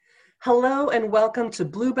Hello and welcome to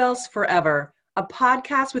Bluebells Forever, a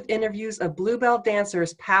podcast with interviews of Bluebell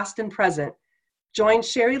dancers past and present. Join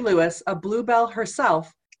Sherry Lewis, a Bluebell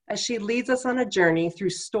herself, as she leads us on a journey through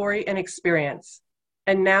story and experience.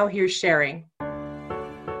 And now here's Sherry.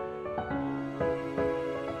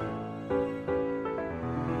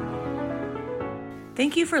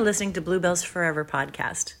 Thank you for listening to Bluebells Forever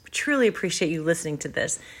podcast. We truly appreciate you listening to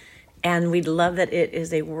this. And we'd love that it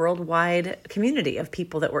is a worldwide community of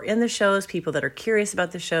people that were in the shows, people that are curious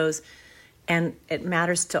about the shows. And it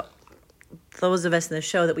matters to those of us in the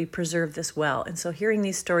show that we preserve this well. And so hearing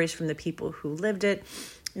these stories from the people who lived it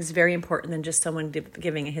is very important than just someone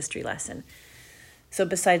giving a history lesson. So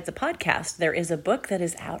besides the podcast, there is a book that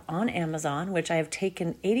is out on Amazon, which I have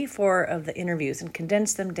taken 84 of the interviews and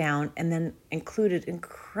condensed them down and then included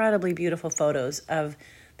incredibly beautiful photos of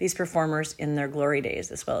these performers in their glory days,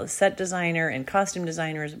 as well as set designer and costume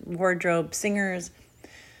designers, wardrobe, singers.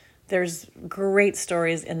 There's great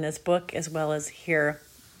stories in this book as well as here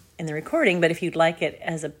in the recording, but if you'd like it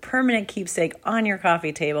as a permanent keepsake on your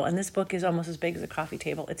coffee table, and this book is almost as big as a coffee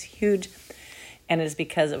table, it's huge, and it is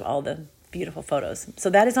because of all the beautiful photos. So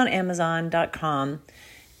that is on Amazon.com,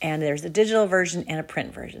 and there's a digital version and a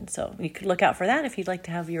print version. So you could look out for that if you'd like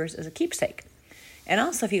to have yours as a keepsake. And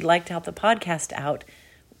also if you'd like to help the podcast out,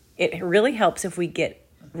 it really helps if we get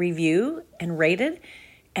review and rated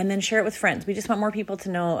and then share it with friends. We just want more people to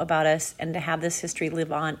know about us and to have this history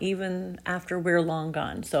live on even after we're long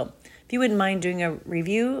gone. So if you wouldn't mind doing a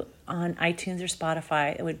review on iTunes or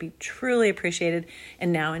Spotify, it would be truly appreciated.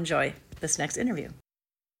 And now enjoy this next interview.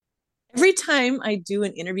 Every time I do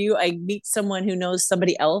an interview, I meet someone who knows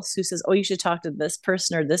somebody else who says, oh, you should talk to this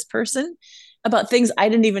person or this person about things I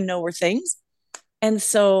didn't even know were things. And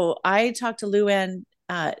so I talked to Luann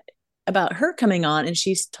about her coming on, and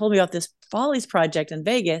she told me about this Follies project in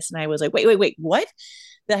Vegas. And I was like, wait, what?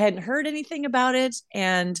 I hadn't heard anything about it.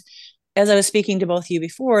 And as I was speaking to both of you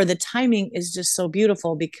before, the timing is just so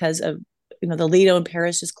beautiful because of, the Lido in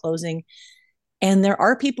Paris is closing. And there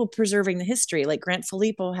are people preserving the history, like Grant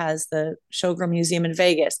Filippo has the Showgirl Museum in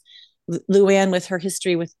Vegas. Luann with her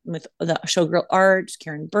history with the Showgirl art,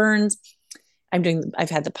 Karen Burns. I've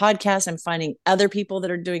had the podcast. I'm finding other people that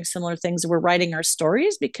are doing similar things. We're writing our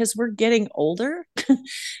stories because we're getting older.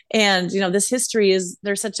 And, this history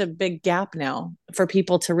there's such a big gap now for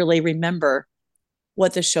people to really remember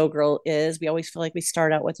what the showgirl is. We always feel like we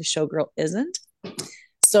start out what the showgirl isn't.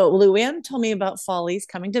 So Luann told me about Follies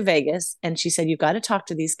coming to Vegas, and she said, you've got to talk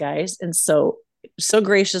to these guys. And so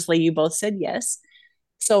graciously, you both said yes.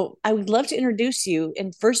 So I would love to introduce you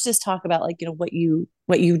and first just talk about what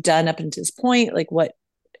you've done up until this point, like what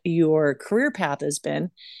your career path has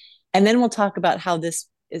been. And then we'll talk about how this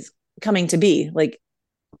is coming to be, like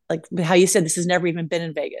how you said this has never even been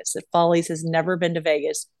in Vegas. That Follies has never been to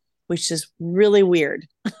Vegas, which is really weird,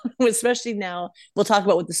 especially now. We'll talk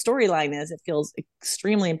about what the storyline is. It feels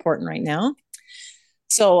extremely important right now.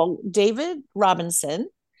 So David Robinson,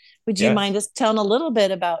 would you mind just telling a little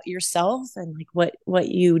bit about yourself and what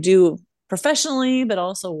you do professionally, but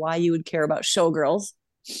also why you would care about showgirls?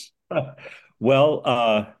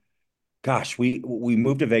 Well, gosh, we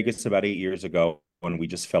moved to Vegas about 8 years ago when we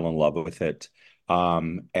just fell in love with it.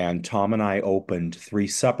 And Tom and I opened 3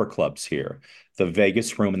 supper clubs here, the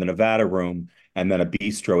Vegas room and the Nevada room, and then a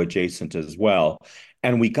bistro adjacent as well.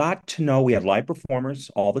 And we had live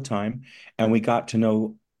performers all the time, and we got to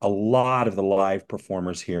know a lot of the live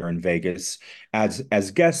performers here in Vegas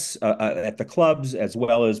as guests at the clubs, as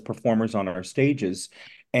well as performers on our stages.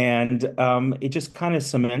 And it just kind of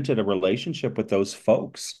cemented a relationship with those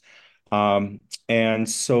folks. And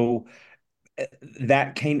so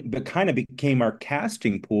that kind of became our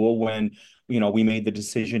casting pool when we made the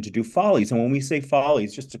decision to do Follies. And when we say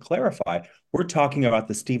Follies, just to clarify, we're talking about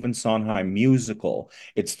the Stephen Sondheim musical.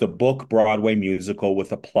 It's the book Broadway musical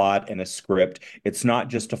with a plot and a script. It's not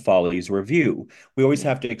just a Follies review. We always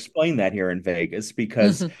have to explain that here in Vegas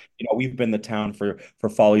because we've been the town for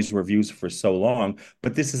Follies reviews for so long,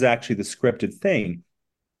 but this is actually the scripted thing.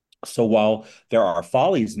 So while there are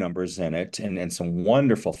Follies numbers in it and some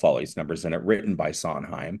wonderful Follies numbers in it written by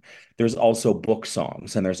Sondheim, there's also book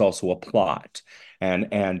songs and there's also a plot. And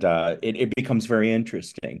it becomes very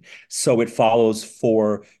interesting. So it follows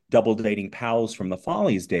 4 double dating pals from the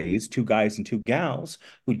Follies days, 2 guys and 2 gals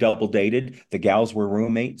who double dated. The gals were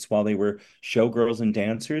roommates while they were showgirls and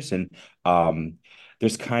dancers. And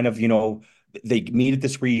there's kind of, they meet at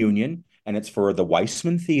this reunion, and it's for the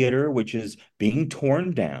Weissman Theater, which is being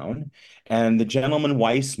torn down. And the gentleman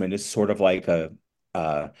Weissman is sort of like a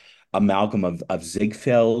amalgam of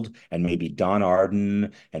Ziegfeld and maybe Don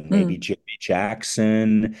Arden and maybe Mm. Jerry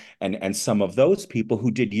Jackson and some of those people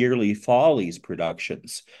who did yearly Follies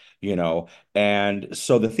productions, you know. And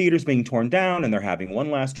so the theater's being torn down and they're having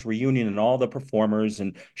one last reunion and all the performers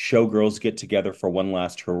and showgirls get together for one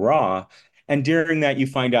last hurrah. And during that, you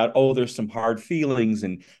find out, oh, there's some hard feelings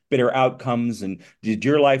and bitter outcomes. And did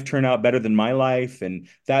your life turn out better than my life? And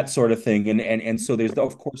that sort of thing. And so there's,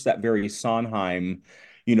 of course, that very Sondheim,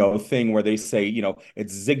 thing where they say,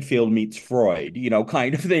 it's Ziegfeld meets Freud,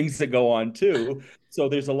 kind of things that go on too. So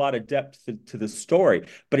there's a lot of depth to the story.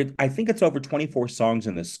 But I think it's over 24 songs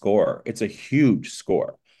in the score. It's a huge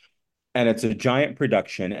score. And it's a giant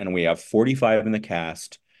production. And we have 45 in the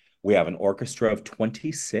cast. We have an orchestra of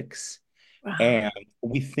 26. Wow. And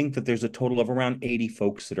we think that there's a total of around 80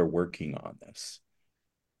 folks that are working on this.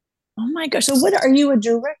 Oh my gosh. So what are you, a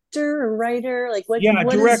director, a writer? Like Yeah,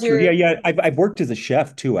 what is director. Yeah, your yeah. I've worked as a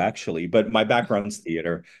chef too, actually, but my background's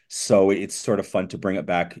theater, so it's sort of fun to bring it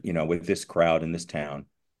back, with this crowd in this town.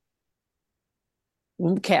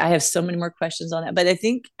 okay, I have so many more questions on that. But I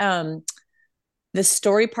think the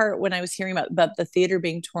story part when I was hearing about the theater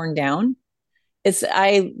being torn down, it's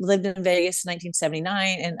I lived in Vegas in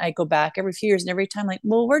 1979 and I go back every few years and every time like,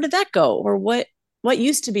 well, where did that go? Or what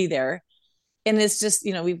used to be there? And it's just,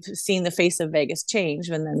 we've seen the face of Vegas change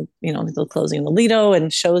and then, the closing of the Lido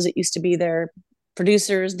and shows that used to be there,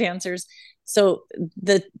 producers, dancers. So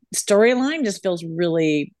the storyline just feels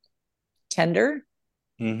really tender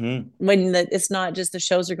Hmm. when it's not just the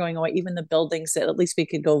shows are going away, even the buildings that at least we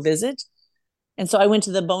could go visit. And so I went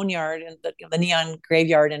to the Boneyard and the Neon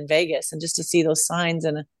Graveyard in Vegas, and just to see those signs,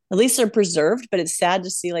 and at least they're preserved. But it's sad to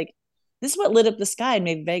see like this is what lit up the sky and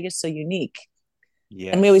made Vegas so unique.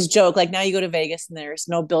 And we always Yes. joke like now you go to Vegas and there's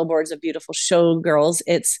no billboards of beautiful showgirls.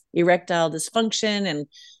 It's erectile dysfunction and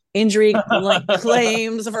injury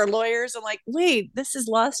claims of our lawyers. I'm like, wait, this has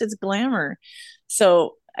lost its glamour.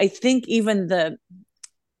 So I think even the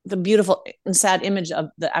beautiful and sad image of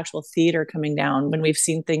the actual theater coming down when we've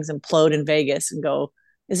seen things implode in Vegas and go,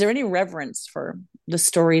 is there any reverence for the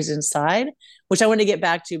stories inside? Which I want to get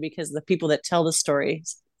back to because the people that tell the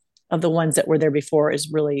stories of the ones that were there before is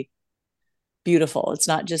really beautiful. It's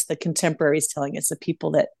not just the contemporaries telling, it's the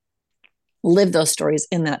people that live those stories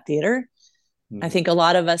in that theater. I think a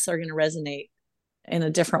lot of us are going to resonate in a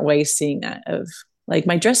different way seeing that of like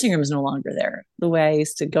my dressing room is no longer there. The way I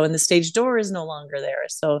used to go in the stage door is no longer there.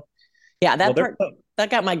 So yeah, Well, that part that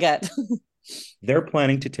got my gut. they're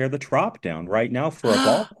planning to tear the Trop down right now for a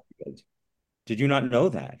ball field. Did you not know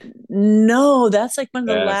that? No, that's like one of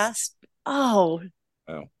the Yes. last. Oh,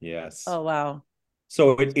 Oh, yes. oh wow.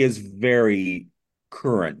 So it is very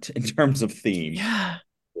current in terms of theme. Yeah.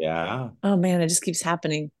 Yeah. Oh man, it just keeps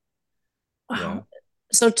happening. Yeah. Wow.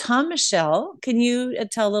 So Tom Michelle, can you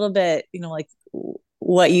tell a little bit, like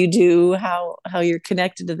what you do, how you're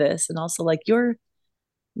connected to this, and also like your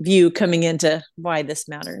view coming into why this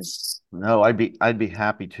matters? No, I'd be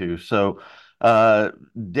happy to. So, uh,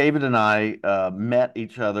 David and I met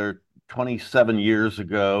each other 27 years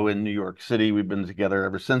ago in New York City. We've been together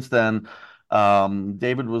ever since then.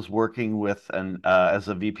 David was working with an as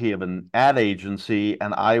a VP of an ad agency,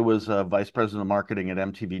 and I was a vice president of marketing at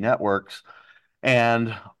MTV Networks.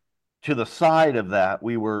 And to the side of that,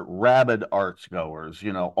 we were rabid arts goers,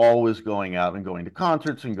 always going out and going to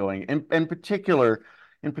concerts and going in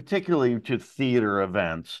particularly to theater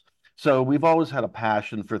events. So we've always had a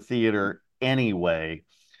passion for theater anyway.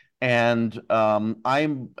 And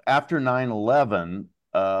I'm after 9/11,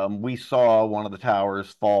 we saw one of the towers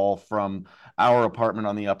fall from our apartment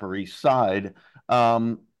on the Upper East Side.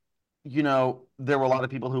 Um, there were a lot of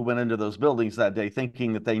people who went into those buildings that day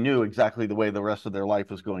thinking that they knew exactly the way the rest of their life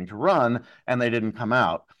was going to run, and they didn't come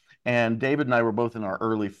out. And David and I were both in our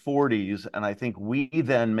early 40s, and I think we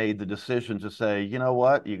then made the decision to say, you know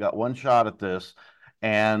what, you got one shot at this,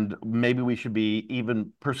 and maybe we should be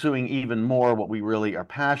even pursuing even more what we really are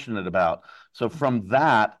passionate about. So from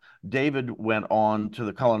that, David went on to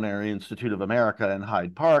the Culinary Institute of America in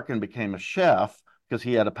Hyde Park and became a chef because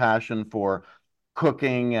he had a passion for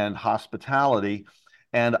cooking and hospitality.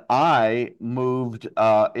 And I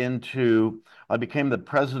became the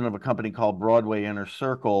president of a company called Broadway Inner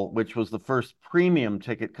Circle, which was the first premium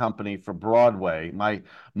ticket company for Broadway.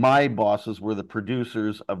 My bosses were the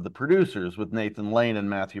producers of the producers with Nathan Lane and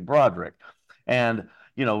Matthew Broderick. And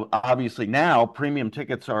obviously now premium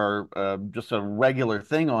tickets are just a regular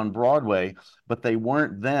thing on Broadway, but they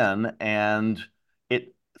weren't then. And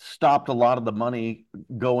it stopped a lot of the money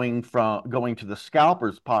going to the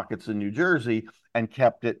scalpers' pockets in New Jersey and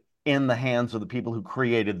kept it in the hands of the people who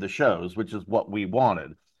created the shows, which is what we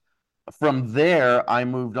wanted. From there, I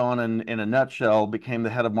moved on in a nutshell, became the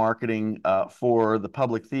head of marketing for the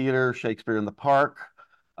Public Theater, Shakespeare in the Park.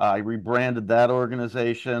 I rebranded that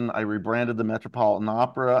organization. I rebranded the Metropolitan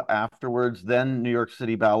Opera afterwards, then New York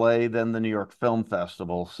City Ballet, then the New York Film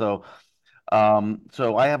Festival. So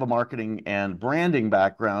I have a marketing and branding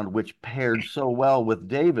background, which paired so well with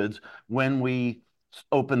David's when we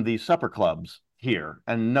opened these supper clubs here.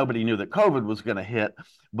 And nobody knew that COVID was going to hit,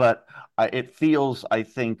 but it feels, I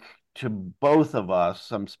think, to both of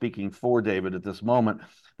us, I'm speaking for David at this moment,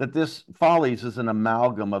 that this Follies is an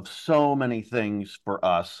amalgam of so many things for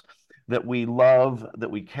us that we love, that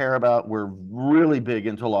we care about. We're really big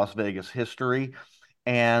into Las Vegas history,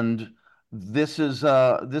 and this is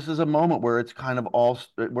a moment where it's kind of all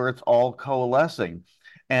where it's all coalescing.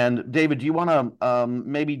 And David, do you want to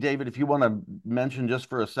maybe David, if you want to mention just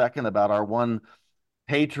for a second about our one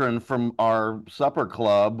patron from our supper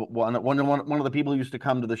club, one of the people who used to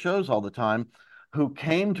come to the shows all the time, who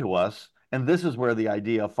came to us, and this is where the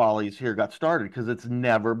idea of Follies here got started because it's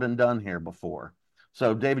never been done here before.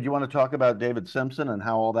 So, David, you want to talk about David Simpson and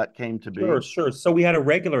how all that came to Sure, be? sure. So we had a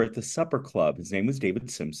regular at the supper club. His name was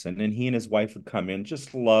David Simpson, and he and his wife would come in,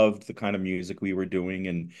 just loved the kind of music we were doing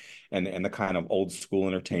and the kind of old school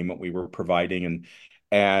entertainment we were providing.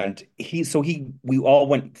 And we all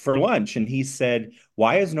went for lunch and he said,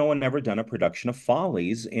 "Why has no one ever done a production of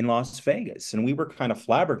Follies in Las Vegas?" And we were kind of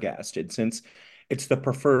flabbergasted since it's the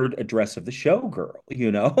preferred address of the showgirl,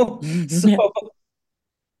 you know? So Yeah.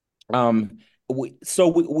 um,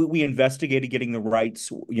 we investigated getting the rights.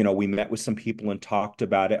 You know, we met with some people and talked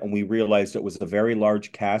about it, and we realized it was a very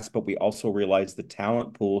large cast, but we also realized the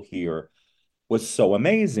talent pool here was so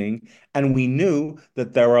amazing. And we knew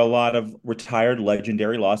that there were a lot of retired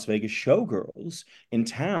legendary Las Vegas showgirls in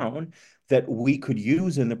town that we could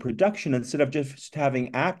use in the production instead of just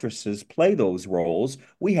having actresses play those roles.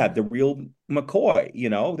 We had the real McCoy, you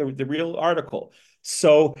know, the real article.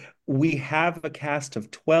 So we have a cast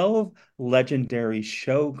of 12 legendary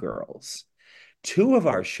showgirls. Two of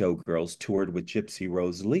our showgirls toured with Gypsy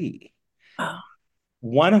Rose Lee. Oh,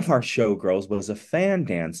 One of our showgirls was a fan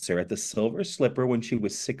dancer at the Silver Slipper when she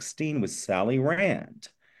was 16 with Sally Rand.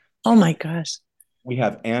 oh my gosh. We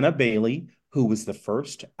have Anna Bailey, who was the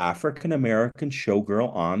first African American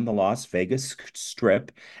showgirl on the Las Vegas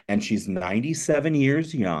Strip, and she's 97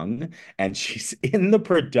 years young, and she's in the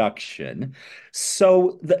production.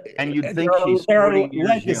 So And you'd think she's there 40 are years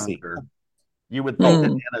legacy. younger. You would think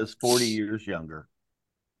that Mm. Anna's 40 years younger.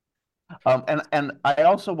 And I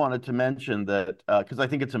also wanted to mention that because I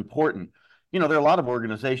think it's important. You know, there are a lot of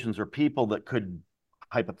organizations or people that could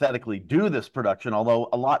hypothetically do this production, although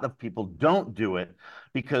a lot of people don't do it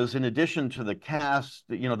because in addition to the cast,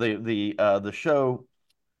 you know, the show,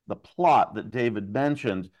 the plot that David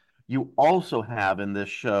mentioned, you also have in this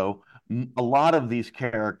show a lot of these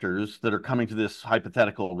characters that are coming to this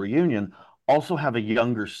hypothetical reunion also have a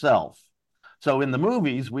younger self. So in the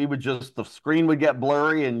movies, we would just, the screen would get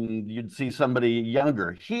blurry and you'd see somebody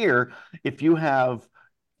younger. Here, if you have,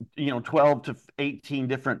 you know, 12 to 18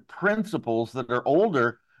 different principals that are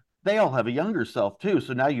older, they all have a younger self too.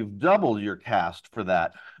 So now you've doubled your cast for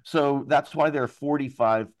that. So that's why there are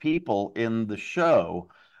 45 people in the show,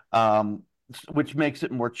 um, which makes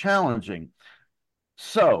it more challenging.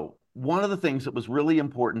 So, one of the things that was really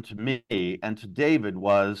important to me and to David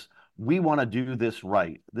was we want to do this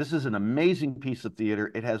right. This is an amazing piece of theater.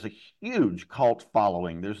 It has a huge cult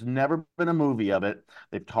following. There's never been a movie of it.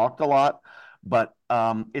 They've talked a lot, but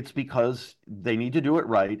it's because they need to do it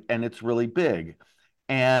right and it's really big.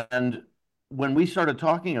 And when we started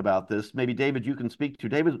talking about this, maybe David, you can speak to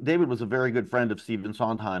David was a very good friend of Stephen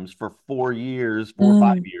Sondheim's for 4 years, 4 or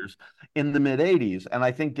 5 Mm. years in the mid 80s. And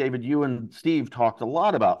I think, David, you and Steve talked a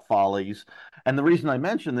lot about Follies. And the reason I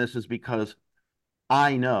mention this is because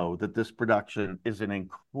I know that this production is in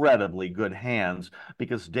incredibly good hands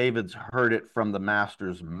because David's heard it from the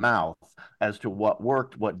master's mouth as to what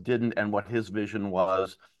worked, what didn't, and what his vision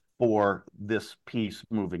was for this piece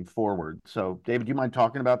moving forward. So, David, do you mind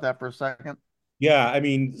talking about that for a second? Yeah, I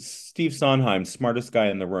mean, Steve Sondheim, smartest guy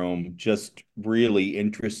in the room, just really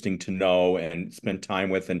interesting to know and spend time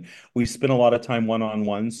with. And we spent a lot of time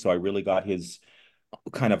one-on-one, so I really got his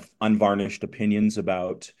kind of unvarnished opinions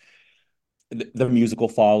about the musical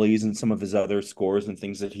Follies and some of his other scores and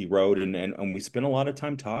things that he wrote. And we spent a lot of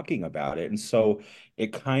time talking about it. And so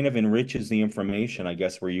it kind of enriches the information, I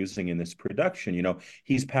guess, we're using in this production. You know,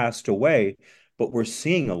 he's passed away, but we're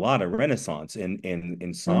seeing a lot of renaissance in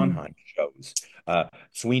Mm. Sondheim shows.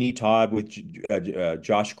 Sweeney Todd with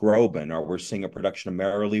Josh Groban, or we're seeing a production of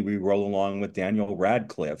Merrily We Roll Along with Daniel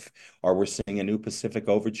Radcliffe, or we're seeing a new Pacific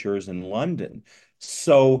Overtures in London.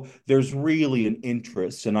 So there's really an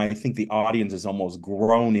interest, and I think the audience has almost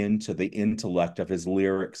grown into the intellect of his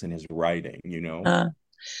lyrics and his writing, you know?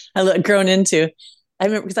 Grown into. I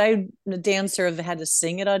remember because I'm a dancer that had to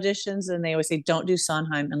sing at auditions, and they always say, "Don't do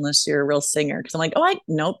Sondheim unless you're a real singer." Because I'm like, "Oh,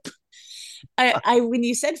 nope." When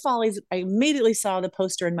you said Follies, I immediately saw the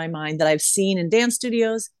poster in my mind that I've seen in dance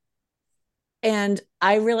studios, and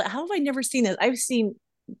I really, how have I never seen this? I've seen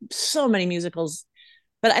so many musicals,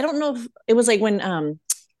 but I don't know if it was like when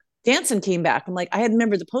Dancing came back. I'm like, I had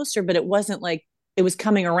remembered the poster, but it wasn't like it was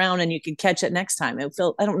coming around and you could catch it next time. It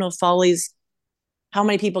felt, I don't know if Follies, how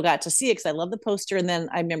many people got to see it because I love the poster. And then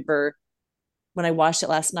I remember when I watched it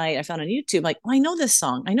last night, I found on YouTube, like, oh, I know this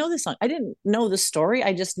song. I know this song. I didn't know the story.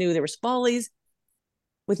 I just knew there was Follies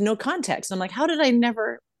with no context. And I'm like, how did I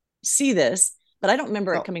never see this? But I don't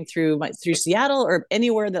remember it Well, coming through Seattle or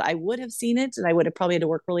anywhere that I would have seen it, and I would have probably had to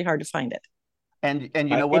work really hard to find it. and you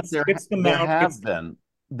know what? It's the There mount. have been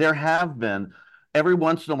there have been every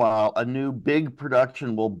once in a while a new big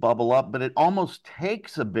production will bubble up, but it almost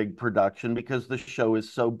takes a big production because the show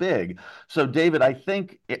is so big. So David, I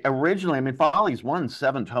think originally, I mean, Follies won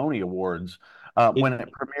 7 Tony Awards when It, it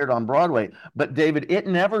premiered on Broadway. But David, it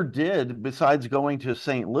never did, besides going to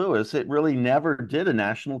St. Louis, it really never did a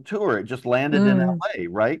national tour. It just landed in Mm. LA,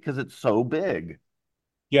 right? Because it's so big.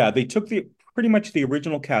 yeah, they took the pretty much the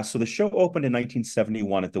original cast. So the show opened in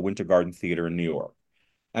 1971 at the Winter Garden Theater in New York,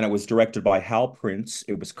 and it was directed by Hal Prince.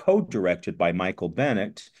 It was co-directed by Michael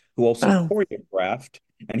Bennett, who also Oh, choreographed,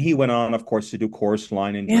 and he went on, of course, to do Chorus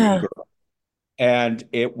Line and yeah. Dreamgirl. And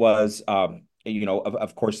it was,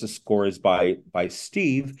 of course, the score is by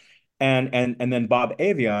Steve, and then Bob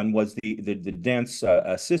Avion was the dance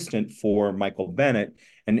assistant for Michael Bennett,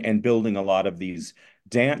 and building a lot of these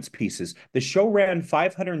dance pieces. The show ran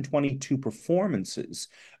 522 performances,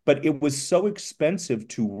 but it was so expensive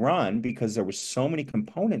to run because there were so many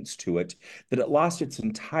components to it that it lost its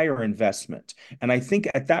entire investment. And I think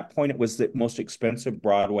at that point it was the most expensive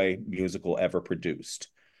Broadway musical ever produced.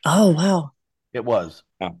 Oh, wow. It was.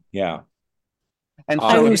 Yeah, yeah. And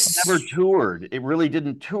I so Um, it never was, toured. It really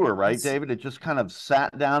didn't tour, right, David? It just kind of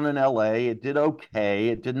sat down in LA. It did okay.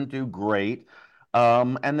 It didn't do great.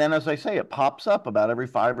 And then, as I say, it pops up about every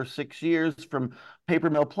 5 or 6 years from Paper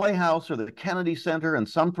Mill Playhouse or the Kennedy Center. And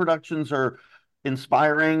some productions are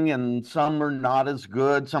inspiring and some are not as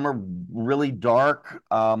good. Some are really dark.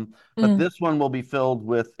 But mm, this one will be filled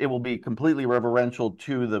with, it will be completely reverential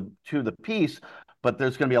to the piece, but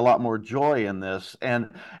there's going to be a lot more joy in this. And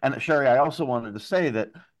Sherry, I also wanted to say that,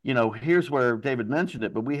 here's where David mentioned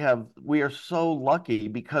it, but we are so lucky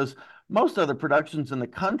because most other productions in the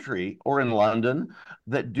country or in London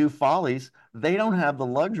that do Follies, they don't have the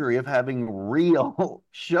luxury of having real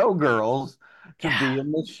showgirls to yeah. be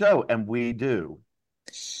in this show, and we do.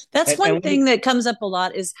 That's and one let me thing that comes up a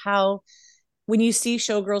lot is how when you see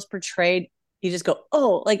showgirls portrayed, you just go,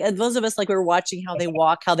 oh, like those of us like we're watching how they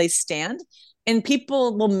walk, how they stand, and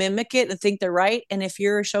people will mimic it and think they're right. And if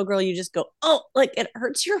you're a showgirl, you just go, oh, like it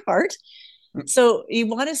hurts your heart. So you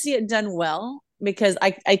want to see it done well because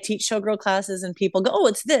I teach showgirl classes and people go, oh,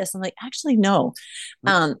 it's this. I'm like, actually, no.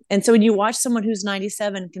 And so when you watch someone who's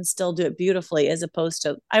 97 can still do it beautifully, as opposed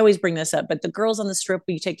to, I always bring this up, but the girls on the strip,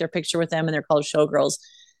 you take their picture with them and they're called showgirls.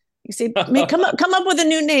 You say, come up with a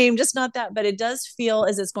new name, just not that. But it does feel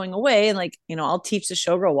as it's going away. And like, I'll teach the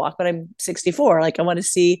showgirl walk, but I'm 64. Like I want to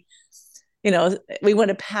see, we want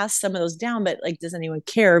to pass some of those down, but like, does anyone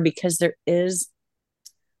care? Because there is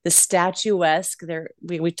the statuesque there.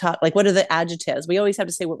 We talk like, what are the adjectives? We always have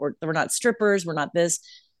to say what we're not strippers, we're not this,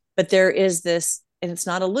 but there is this, and it's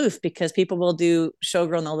not aloof because people will do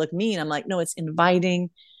showgirl and they'll look mean. I'm like, no, it's inviting.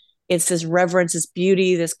 It's this reverence, this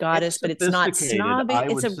beauty, this It's goddess, but it's not sophisticated, snobby. I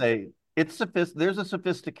would say. There's a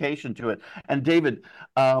sophistication to it. And David,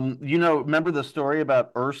 remember the story about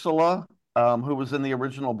Ursula, who was in the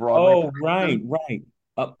original Broadway Oh, right, production?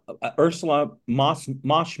 right. Ursula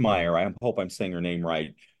Moschmeyer, I hope I'm saying her name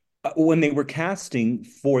right. When they were casting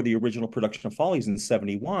for the original production of Follies in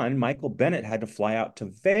 71, Michael Bennett had to fly out to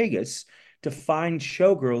Vegas to find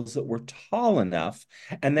showgirls that were tall enough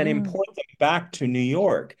and then Mm. import them back to New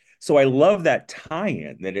York. So I love that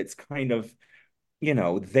tie-in that it's kind of,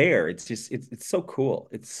 there. It's just it's so cool.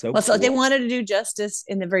 It's so Well, so they cool. wanted to do justice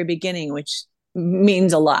in the very beginning, which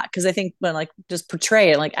means a lot because I think when like just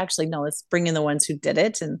portray it, like actually no, let's bring in the ones who did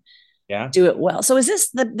it and Yeah. do it well. So is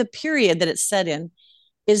this the period that it's set in?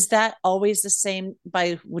 Is that always the same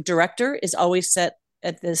by director? Is always set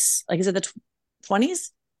at this like is it the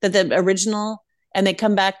 20s that the original? and they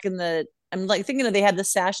come back I'm like thinking that they had the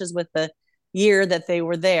sashes with the year that they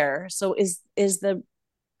were there. So is the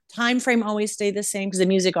time frame always stay the same? Because the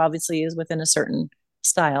music obviously is within a certain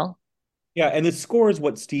style. Yeah, and the score is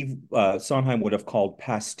what Steve Sondheim would have called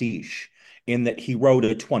pastiche, in that he wrote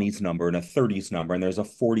a 20s number and a 30s number, and there's a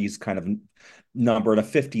 40s kind of number and a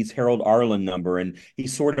 50s Harold Arlen number, and he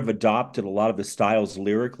sort of adopted a lot of the styles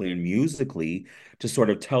lyrically and musically to sort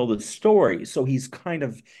of tell the story. So he's kind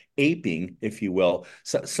of aping, if you will,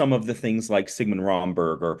 some of the things like Sigmund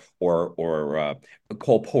Romberg or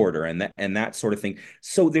Cole Porter and that sort of thing.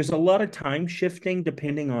 So there's a lot of time shifting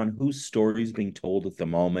depending on whose story is being told at the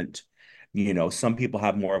moment. Some people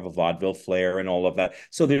have more of a vaudeville flair and all of that.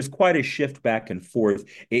 So there's quite a shift back and forth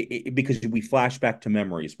because we flash back to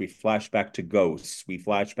memories, we flash back to ghosts, we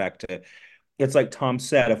flash back to. It's like Tom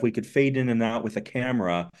said, if we could fade in and out with a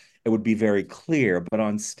camera, it would be very clear. But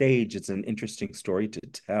on stage, it's an interesting story to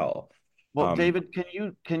tell. Well, David,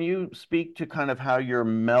 can you speak to kind of how you're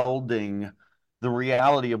melding the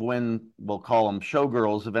reality of when we'll call them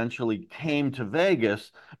showgirls eventually came to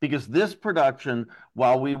Vegas? Because this production,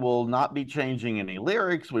 while we will not be changing any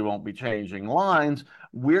lyrics, we won't be changing lines,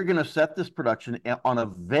 we're going to set this production on a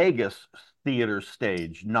Vegas theater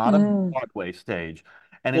stage, not a Broadway stage.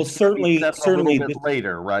 And Well, it's going to be certainly, set a little bit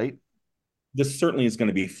later, right? this certainly is going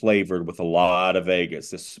to be flavored with a lot of Vegas,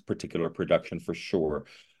 this particular production for sure.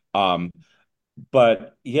 Um,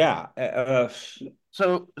 but yeah,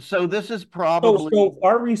 So this is so probably. so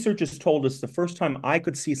our research has told us the first time I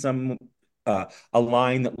could see a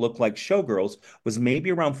line that looked like Showgirls was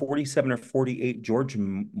maybe around 47 or 48. George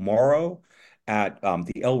Morrow at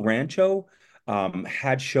the El Rancho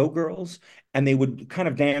had Showgirls, and they would kind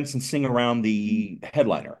of dance and sing around the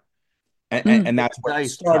headliner. And that's where it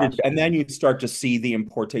Nice started. And then costume. you start to see the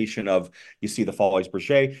importation of, you see the Follies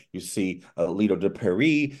Berger, you see Lido de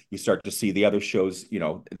Paris, you start to see the other shows,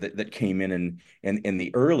 that came in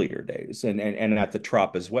the earlier days, and at the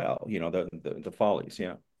Trop as well, the Follies,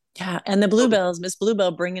 yeah. Yeah, and the Bluebells, Miss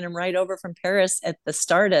Bluebell, bringing them right over from Paris at the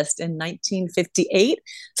Stardust in 1958.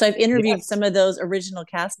 So I've interviewed Yes. some of those original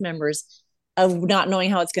cast members of not knowing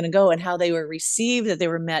how it's going to go and how they were received, that they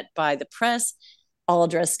were met by the press, all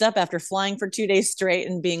dressed up after flying for 2 days straight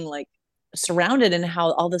and being like surrounded, and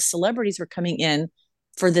how all the celebrities were coming in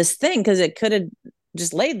for this thing because it could have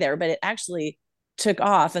just laid there, but it actually took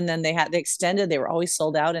off. And then they extended, they were always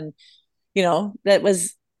sold out. And that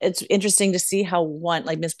was, it's interesting to see how one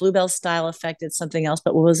like Miss Bluebell's style affected something else,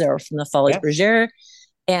 but what was there from the Follies Yes. Bergère.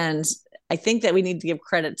 And I think that we need to give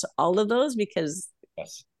credit to all of those because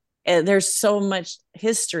Yes. there's so much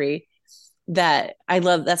history that I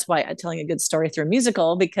love. That's why I'm telling a good story through a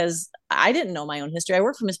musical, because I didn't know my own history. I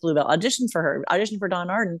worked for Miss Bluebell, auditioned for her, auditioned for Don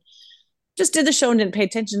Arden, just did the show and didn't pay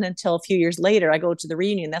attention until a few years later. I go to the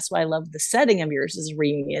reunion. That's why I love the setting of yours as a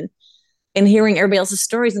reunion and hearing everybody else's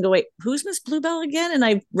stories and go, wait, who's Miss Bluebell again? And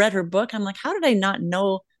I read her book. I'm like, how did I not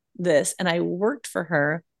know this? And I worked for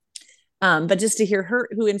her. But just to hear her,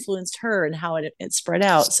 who influenced her and how it spread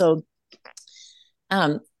out. So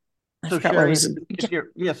um, I So forgot where I Sherry,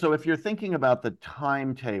 was. so if you're thinking about the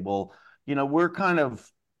timetable, we're kind of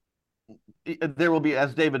there will be,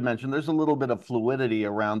 as David mentioned, there's a little bit of fluidity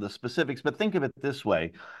around the specifics, but think of it this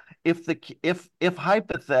way. If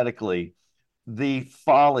hypothetically the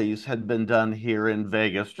Follies had been done here in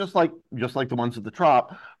Vegas, just like the ones at the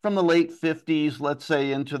Trop, from the late 50s, let's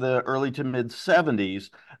say into the early to mid 70s,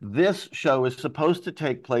 this show is supposed to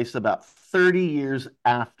take place about 30 years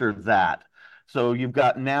after that. So you've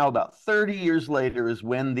got now about 30 years later is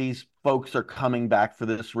when these folks are coming back for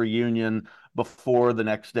this reunion before the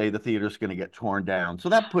next day the theater's going to get torn down. So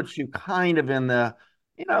that puts you kind of in the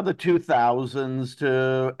 2000s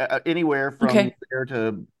to anywhere from Okay. there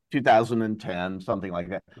to 2010, something like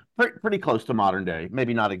that. Pretty close to modern day,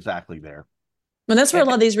 maybe not exactly there. Well, that's where a And,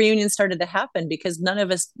 lot of these reunions started to happen because none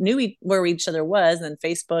of us knew where each other was, and then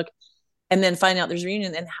Facebook, and then find out there's a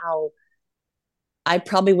reunion, and how I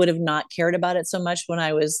probably would have not cared about it so much when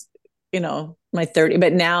I was, my 30.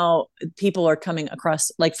 But now people are coming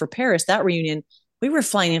across, like for Paris, that reunion, we were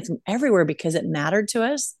flying in from everywhere because it mattered to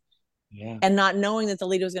us, yeah. and not knowing that the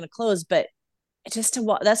Lido was going to close. But just to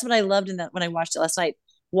walk, that's what I loved in that when I watched it last night.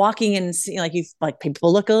 Walking in and seeing like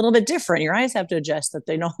people look a little bit different. Your eyes have to adjust that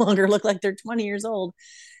they no longer look like they're 20 years old.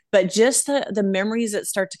 But just the memories that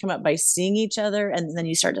start to come up by seeing each other, and then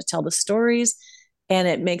you start to tell the stories, and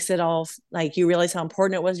it makes it all like you realize how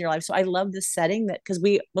important it was in your life. So I love this setting, that because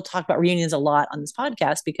we will talk about reunions a lot on this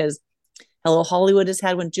podcast, because Hello Hollywood has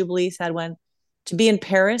had one, Jubilee's had one. To be in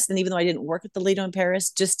Paris, and even though I didn't work at the Lido in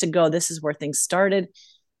Paris, just to go, this is where things started,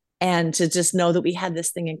 and to just know that we had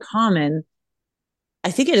this thing in common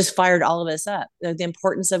I think it just fired all of us up. The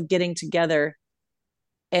importance of getting together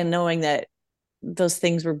and knowing that those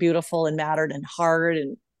things were beautiful and mattered and hard,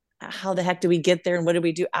 and how the heck do we get there and what do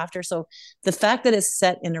we do after? So the fact that it's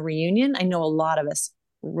set in a reunion, I know a lot of us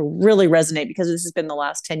really resonate, because this has been the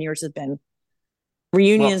last 10 years have been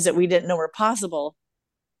reunions Well, that we didn't know were possible.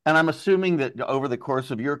 and I'm assuming that over the course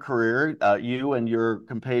of your career, you and your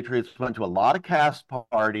compatriots went to a lot of cast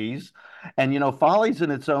parties. And, Follies in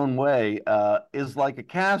its own way is like a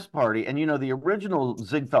cast party. And, the original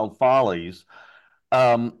Ziegfeld Follies,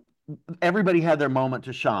 um, everybody had their moment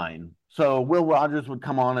to shine. So Will Rogers would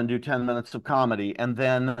come on and do 10 minutes of comedy, and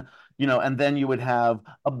then you would have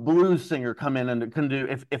a blues singer come in and can do,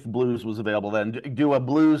 if blues was available then, do a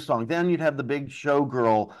blues song. Then you'd have the big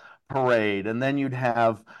showgirl parade, and then you'd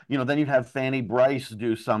have Fanny Brice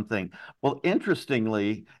do something. Well,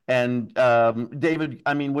 interestingly, and David,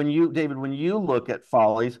 I mean, when you look at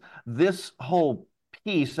Follies, this whole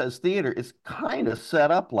piece as theater is kind of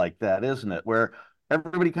set up like that, isn't it? Where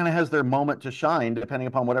everybody kind of has their moment to shine depending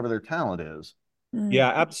upon whatever their talent is. Mm. Yeah,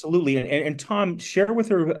 absolutely. And Tom, share with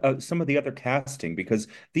her some of the other casting, because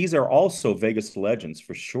these are also Vegas legends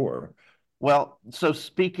for sure. Well, so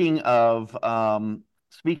speaking of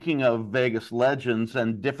Vegas legends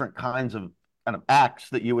and different kinds of kind of acts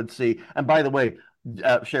that you would see. And by the way,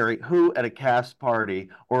 Sherry, who at a cast party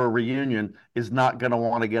or a reunion is not going to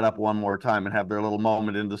want to get up one more time and have their little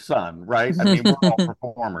moment in the sun, right? I mean, we're all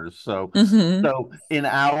performers. So, Mm-hmm. so in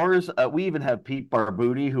ours, we even have Pete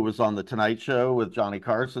Barbuti, who was on the Tonight Show with Johnny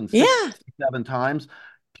Carson Yeah. 67 times.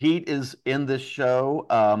 Pete is in this show.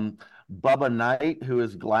 Bubba Knight, who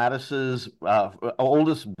is Gladys's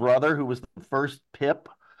oldest brother, who was the first Pip.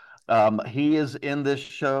 He is in this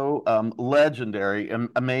show. Legendary,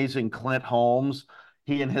 amazing Clint Holmes.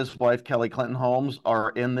 He and his wife, Kelly Clinton Holmes,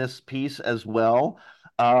 are in this piece as well.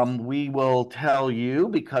 We will tell you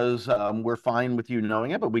because we're fine with you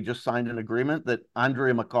knowing it, but we just signed an agreement that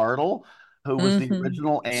Andrea McArdle, who was the Mm-hmm.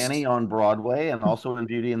 original Annie on Broadway and also in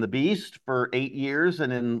Beauty and the Beast for 8 years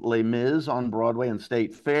and in Les Mis on Broadway and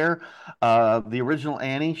State Fair. The original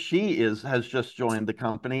Annie, has just joined the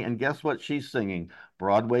company, and guess what she's singing?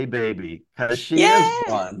 Broadway Baby, because she is Yeah.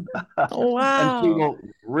 one. And she Wow. will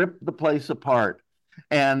rip the place apart.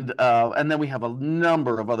 And then we have a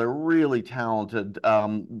number of other really talented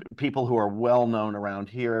people who are well known around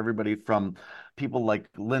here. Everybody from people like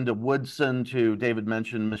Linda Woodson to David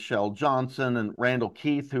mentioned Michelle Johnson and Randall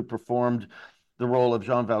Keith, who performed the role of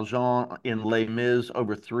Jean Valjean in Les Mis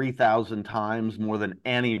over 3,000 times, more than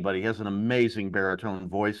anybody. He has an amazing baritone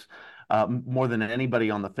voice, more than anybody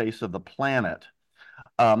on the face of the planet.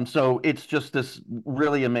 So it's just this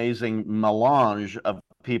really amazing melange of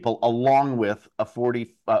people, along with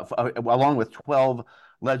 12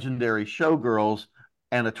 legendary showgirls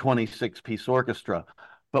and a 26-piece orchestra.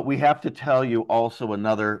 But we have to tell you also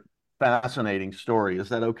another fascinating story. Is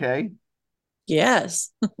that okay?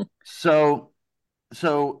 Yes. So,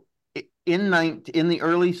 so in the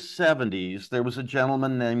early 70s, there was a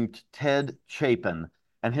gentleman named Ted Chapin,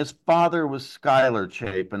 and his father was Schuyler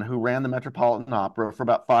Chapin, who ran the Metropolitan Opera for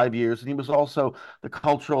about 5 years, and he was also the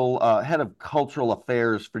cultural head of cultural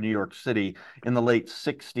affairs for New York City in the late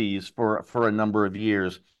 60s for a number of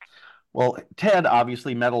years. Well, Ted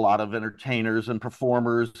obviously met a lot of entertainers and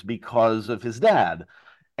performers because of his dad.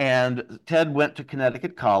 And Ted went to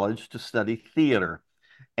Connecticut College to study theater.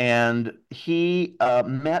 And he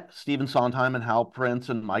met Stephen Sondheim and Hal Prince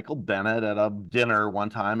and Michael Bennett at a dinner one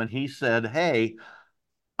time. And he said, "Hey,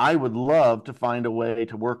 I would love to find a way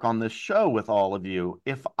to work on this show with all of you.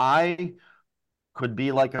 If I could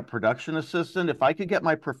be like a production assistant, if I could get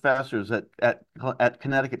my professors at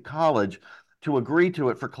Connecticut College to agree to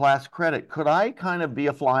it for class credit, could I kind of be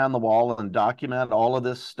a fly on the wall and document all of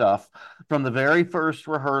this stuff from the very first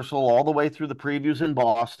rehearsal all the way through the previews in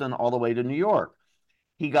Boston, all the way to New York?"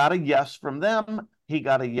 He got a yes from them. He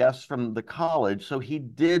got a yes from the college. So he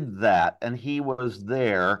did that, and he was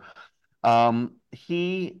there.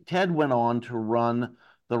 Ted went on to run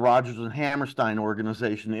the Rodgers and Hammerstein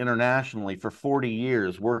organization internationally for 40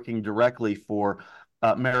 years, working directly for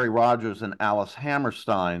Mary Rodgers and Alice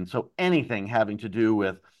Hammerstein. So anything having to do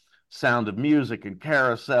with Sound of Music and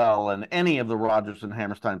Carousel and any of the Rodgers and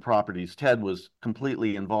Hammerstein properties, Ted was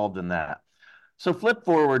completely involved in that. So flip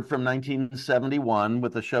forward from 1971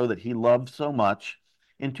 with a show that he loved so much.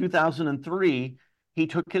 In 2003, he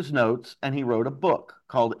took his notes and he wrote a book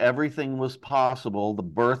called Everything Was Possible: The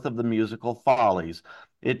Birth of the Musical Follies.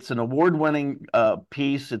 It's an award-winning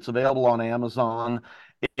piece. It's available on Amazon.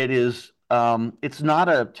 It's not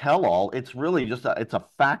a tell-all. It's really just it's a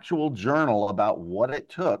factual journal about what it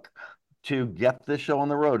took to get this show on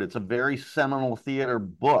the road. It's a very seminal theater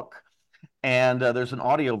book. And there's an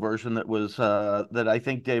audio version that was that I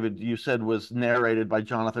think, David, you said was narrated by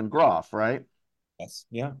Jonathan Groff, right? Yes.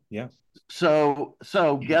 Yeah. Yeah. So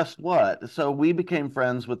guess what? So we became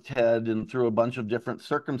friends with Ted and through a bunch of different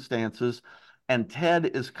circumstances. And Ted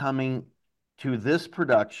is coming to this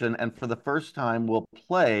production and for the first time will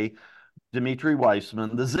play Dimitri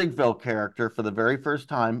Weissman, the Ziegfeld character, for the very first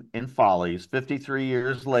time in Follies. 53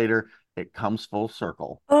 years later, it comes full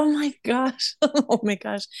circle. Oh my gosh. Oh my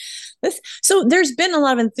gosh. So there's been a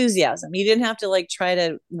lot of enthusiasm. You didn't have to like try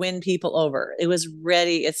to win people over. It was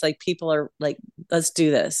ready. It's like people are like, let's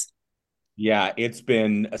do this. Yeah, it's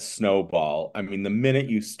been a snowball. I mean, the minute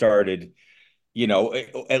you started,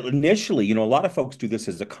 initially, a lot of folks do this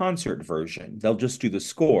as a concert version. They'll just do the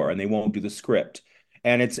score and they won't do the script.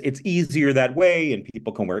 And it's easier that way, and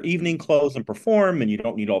people can wear evening clothes and perform, and you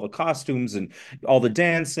don't need all the costumes and all the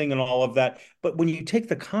dancing and all of that. But when you take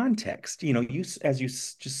the context,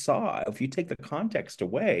 just saw, if you take the context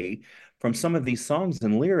away from some of these songs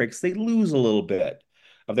and lyrics, they lose a little bit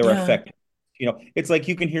of their Yeah. effect. It's like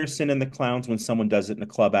you can hear Sin and the Clowns when someone does it in a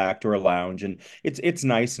club act or a lounge, and it's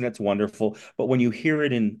nice and it's wonderful. But when you hear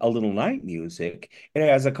it in a little night music, it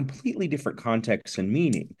has a completely different context and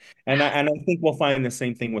meaning. And I think we'll find the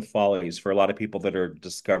same thing with Follies for a lot of people that are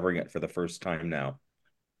discovering it for the first time now.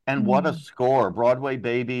 And what a Mm. score. Broadway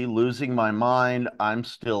Baby, Losing My Mind, I'm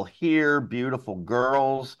Still Here, Beautiful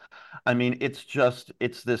Girls. I mean, it's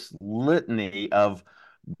this litany of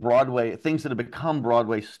Broadway things that have become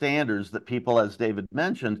Broadway standards that people, as David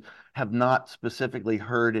mentioned, have not specifically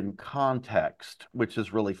heard in context, which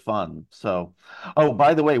is really fun. So, oh,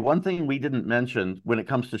 by the way, one thing we didn't mention when it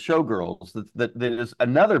comes to Showgirls, that is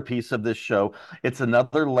another piece of this show. It's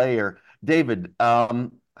another layer. David,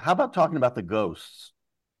 how about talking about the ghosts?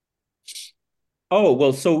 Oh,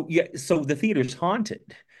 well, so yeah, so the theater's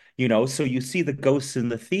haunted, so you see the ghosts in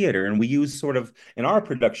the theater, and we use sort of in our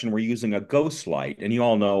production, we're using a ghost light, and you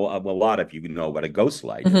all know, well, a lot of you know what a ghost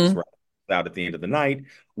light is, Hmm. right? Out at the end of the night.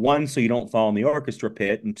 One, so you don't fall in the orchestra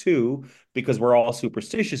pit, and two, because we're all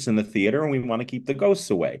superstitious in the theater and we want to keep the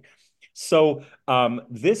ghosts away. So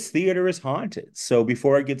this theater is haunted. So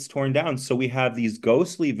before it gets torn down, so we have these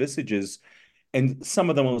ghostly visages and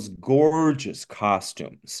some of the most gorgeous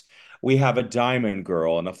costumes. We have a diamond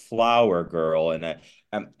girl and a flower girl and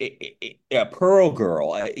a pearl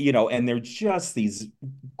girl, and they're just these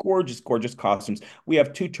gorgeous, gorgeous costumes. We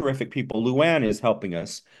have two terrific people. Luann is helping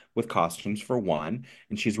us with costumes for one,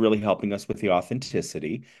 and she's really helping us with the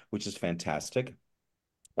authenticity, which is fantastic.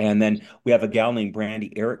 And then we have a gal named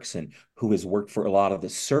Brandy Erickson who has worked for a lot of the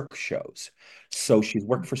Cirque shows. So she's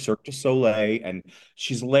worked for Cirque du Soleil, and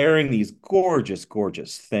she's layering these gorgeous,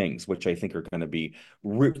 gorgeous things, which I think are going to be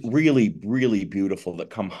really, really beautiful that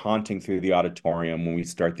come haunting through the auditorium when we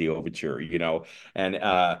start the overture. And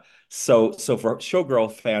so for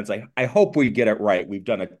Showgirl fans, I hope we get it right. We've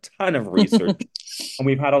done a ton of research, and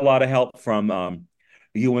we've had a lot of help from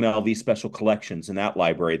UNLV Special Collections in that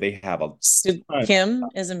library. They have a Sue ton. Kim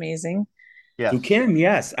is amazing. To Yes. Kim,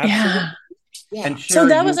 yes, absolutely. Yeah. Yeah. And So Sherry,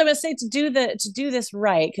 that was you I would say to do this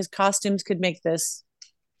right because costumes could make this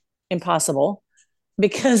impossible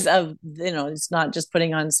because of it's not just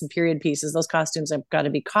putting on some period pieces. Those costumes have got to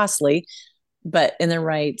be costly, but in the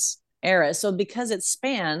right era. So because it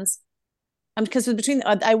spans, because between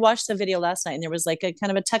I watched the video last night and there was like a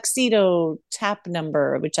kind of a tuxedo tap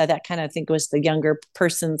number, which I that kind of think was the younger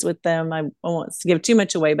persons with them. I won't give too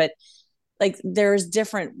much away, but like there's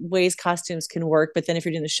different ways costumes can work. But then if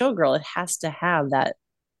you're doing the showgirl, it has to have that.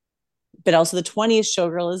 But also the 20s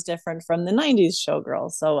showgirl is different from the 90s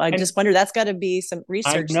showgirl. So I And just wonder that's got to be some I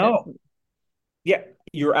research that. know. Yeah,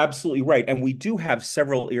 you're absolutely right. And we do have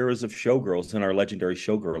several eras of showgirls in our legendary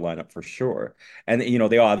showgirl lineup for sure. And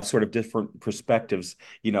they all have sort of different perspectives.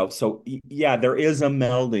 So yeah, there is a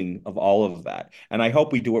melding of all of that. And I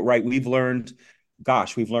hope we do it right. We've learned,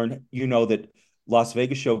 that Las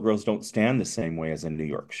Vegas showgirls don't stand the same way as a New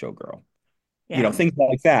York showgirl. Yeah. Things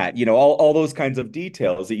like that, all those kinds of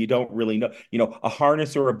details that you don't really know, a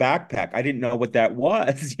harness or a backpack. I didn't know what that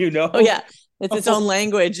was, Oh yeah, it's its own So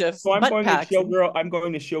language of I'm butt going to packs.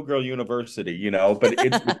 Showgirl University, but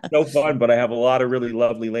it's so fun, but I have a lot of really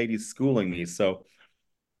lovely ladies schooling me. So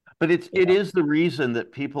But it is the reason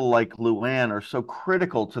that people like Luann are so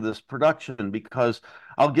critical to this production because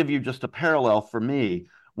I'll give you just a parallel for me.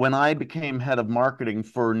 when I became head of marketing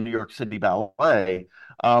for New York City Ballet,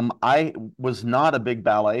 I was not a big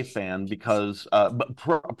ballet fan because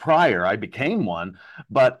prior I became one,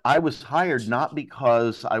 but I was hired not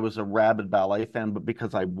because I was a rabid ballet fan, but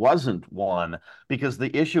because I wasn't one. Because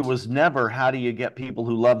the issue was never how do you get people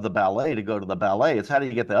who love the ballet to go to the ballet? It's how do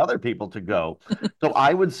you get the other people to go? So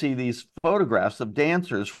I would see these photographs of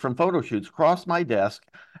dancers from photo shoots cross my desk,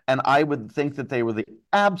 and I would think that they were the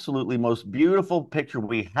absolutely most beautiful picture.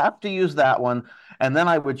 We have to use that one. And then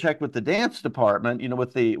I would check with the dance department,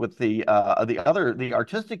 with the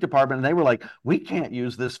artistic department, and they were like, "We can't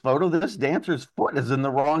use this photo. This dancer's foot is in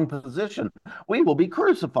the wrong position. We will be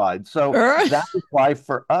crucified." So that is why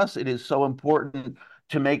for us it is so important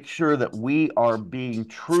to make sure that we are being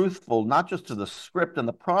truthful, not just to the script and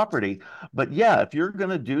the property, but yeah, if you're going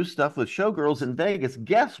to do stuff with showgirls in Vegas,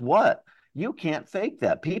 guess what? You can't fake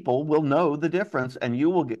that. People will know the difference and you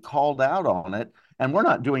will get called out on it. And we're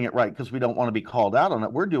not doing it right because we don't want to be called out on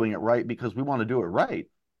it. We're doing it right because we want to do it right.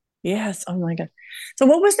 Yes. Oh my God. So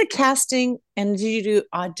what was the casting and did you do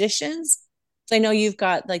auditions? So I know you've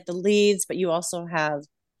got like the leads, but you also have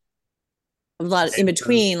a lot in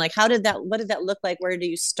between. Like what did that look like? Where do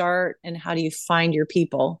you start and how do you find your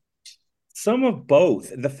people? Some of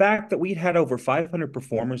both. The fact that we'd had over 500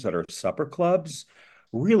 performers at our supper clubs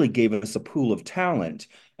really gave us a pool of talent.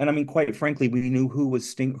 And I mean, quite frankly, we knew who were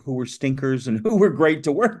stinkers and who were great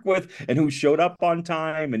to work with and who showed up on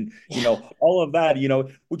time and, all of that,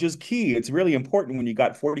 which is key. It's really important when you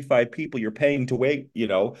got 45 people you're paying to wait,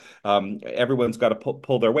 everyone's got to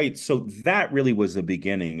pull their weight. So that really was the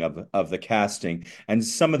beginning of the casting. And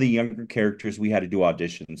some of the younger characters we had to do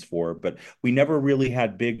auditions for, but we never really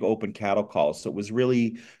had big open cattle calls. So it was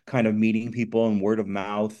really kind of meeting people and word of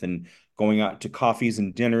mouth and going out to coffees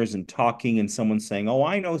and dinners and talking and someone saying, "Oh,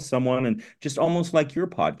 I know someone," and just almost like your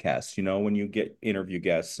podcast, when you get interview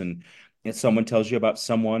guests and someone tells you about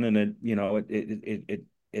someone and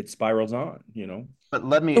it spirals on. But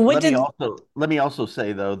let So me what let me did also let me also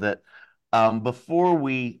say though that before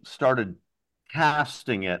we started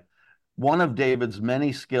casting it, one of David's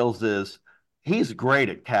many skills is he's great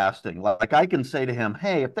at casting. Like I can say to him,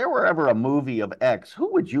 "Hey, if there were ever a movie of X,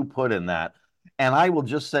 who would you put in that?" And I will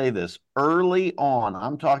just say this early on,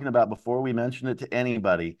 I'm talking about before we mention it to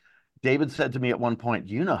anybody. David said to me at one point,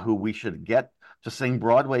 "Do you know who we should get to sing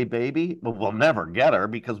Broadway Baby?" Well, we'll never get her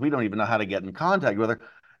because we don't even know how to get in contact with her.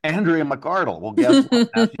 Andrea McArdle. Well, guess what?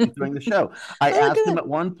 Now she's doing the show. I Oh, look asked at him that. at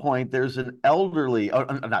one point, there's an not elderly,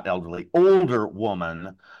 older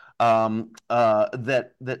woman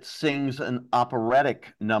that sings an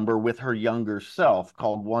operatic number with her younger self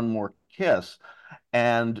called One More Kiss.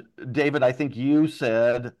 And David, I think you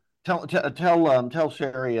said, tell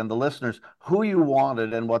Sherry and the listeners who you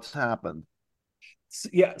wanted and what's happened.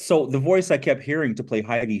 Yeah, so the voice I kept hearing to play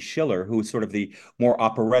Heidi Schiller, who is sort of the more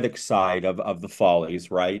operatic side of the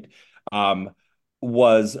Follies, right? Um,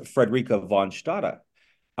 was Frederica von Stade,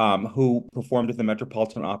 who performed at the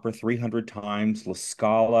Metropolitan Opera 300 times, La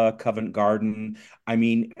Scala, Covent Garden. I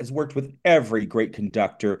mean, has worked with every great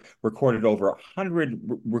conductor, recorded over 100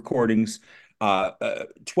 recordings, 12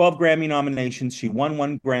 Grammy nominations. She won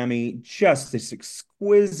one Grammy, just this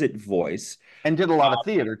exquisite voice. And did a lot of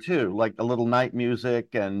theater too, like a little night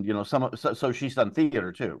music and so she's done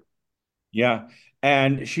theater too. Yeah.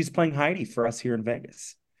 And she's playing Heidi for us here in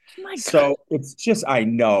Vegas. Oh my God. So it's just, I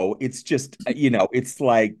know, it's just, it's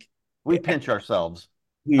like, We pinch ourselves.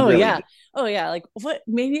 we Oh really yeah. do. Oh yeah. Like what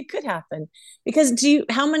maybe it could happen. Because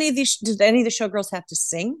how many of these did any of the showgirls have to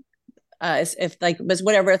sing? If like was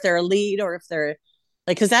whatever if they're a lead or if they're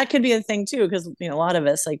like because that could be a thing too, because a lot of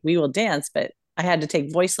us like we will dance, but I had to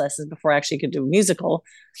take voice lessons before I actually could do a musical.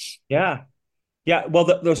 Yeah. Yeah.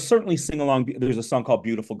 Well, there's certainly sing along. There's a song called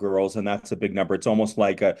Beautiful Girls, and that's a big number. It's almost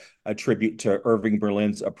like a tribute to Irving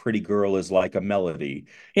Berlin's A Pretty Girl is Like a Melody.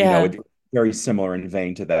 Yeah. It very similar in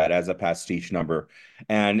vein to that as a pastiche number.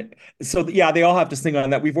 And so, yeah, they all have to sing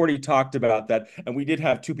on that. We've already talked about that. And we did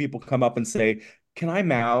have two people come up and say, "Can I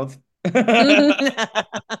mouth?"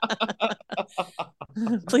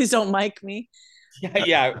 Please don't mic me. Yeah,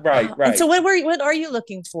 yeah, right, And so right. what are you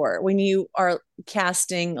looking for when you are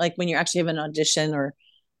casting, like when you actually have an audition or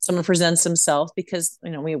someone presents himself? Because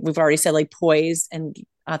we've already said like poise and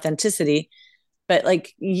authenticity, but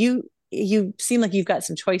like you seem like you've got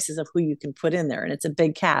some choices of who you can put in there, and it's a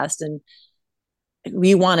big cast, and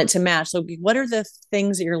you want it to match. So what are the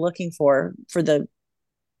things that you're looking for the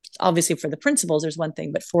obviously for the principals, there's one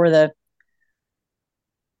thing, but for the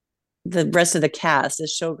rest of the cast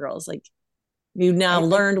as showgirls, like you now I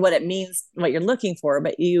learned what it means, what you're looking for,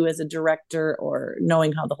 but you as a director or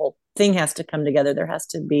knowing how the whole thing has to come together, there has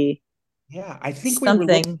to be Yeah, I think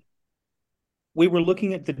something. we were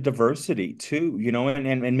looking at the diversity too,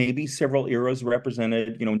 and maybe several eras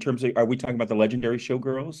represented, in terms of, are we talking about the legendary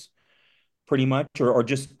showgirls pretty much, or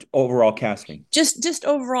just overall casting? Just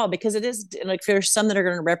overall, because it is like there's some that are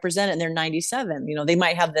going to represent it and they're 97. They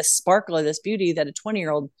might have this sparkle or this beauty that a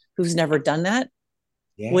 20-year-old who's never done that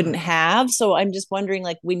wouldn't Yeah. have. So I'm just wondering,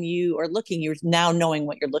 like, when you are looking, you're now knowing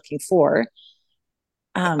what you're looking for.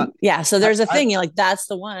 I, Yeah, so I, there's a I thing, you're like, that's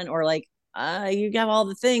the one, or like, you have all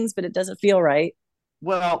the things but it doesn't feel right.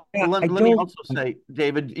 well, Yeah, let, I let me don't. also say,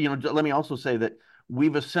 David, let me also say that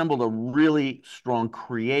we've assembled a really strong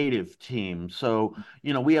creative team. So,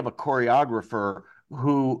 we have a choreographer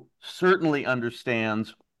who certainly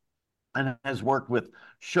understands and has worked with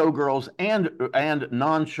showgirls and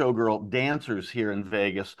non-showgirl dancers here in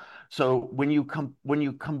Vegas. So when you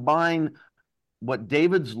combine what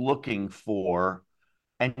David's looking for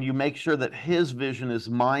and you make sure that his vision is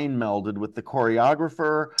mind melded with the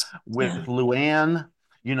choreographer, with Yeah. Luann,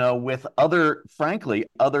 with frankly,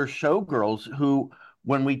 other showgirls who,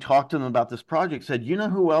 when we talked to them about this project, said, you know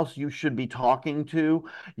who else you should be talking to?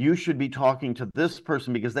 You should be talking to this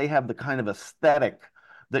person because they have the kind of aesthetic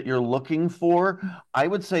that you're looking for. I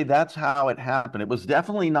would say that's how it happened. It was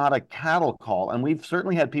definitely not a cattle call. And we've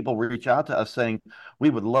certainly had people reach out to us saying, we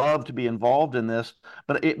would love to be involved in this,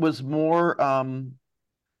 but it was more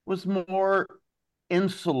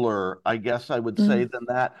insular, I guess I would say, Mm. than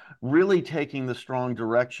that, really taking the strong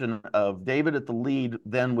direction of David at the lead,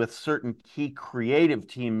 then with certain key creative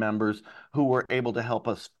team members who were able to help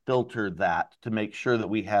us filter that to make sure that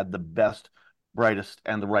we had the best, brightest,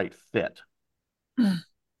 and the right fit.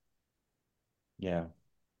 Yeah.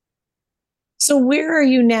 So where are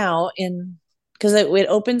you now in, because it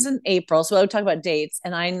opens in April. So I would talk about dates.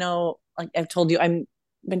 And I know, like I've told you, I'm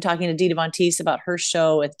been talking to Dita Von Teese about her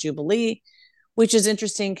show at Jubilee, which is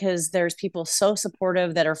interesting because there's people so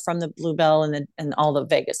supportive that are from the Bluebell and all the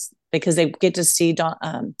Vegas, because they get to see Don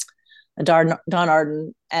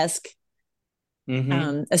Arden esque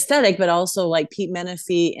Hmm. aesthetic, but also like Pete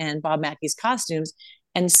Menefee and Bob Mackey's costumes.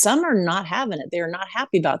 And some are not having it. They're not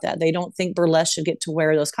happy about that. They don't think burlesque should get to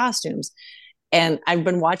wear those costumes. And I've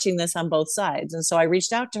been watching this on both sides. And so I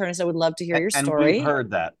reached out to her and said, I would love to hear your And we've story.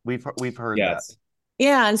 heard that. We've heard that. Yes.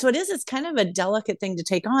 Yeah. And so it's kind of a delicate thing to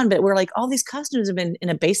take on, but we're like, all these costumes have been in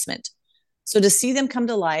a basement. So to see them come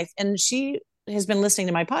to life, and she has been listening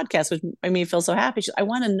to my podcast, which made me feel so happy. I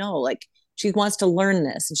want to know, like, she wants to learn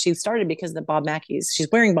this. And she started because of the Bob Mackey's, she's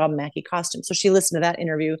wearing Bob Mackey costume. So she listened to that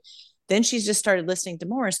interview. Then she's just started listening to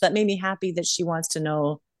more. So that made me happy that she wants to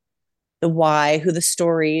know the why, who the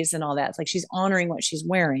stories and all that. It's like she's honoring what she's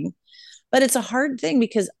wearing. But it's a hard thing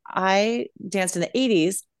because I danced in the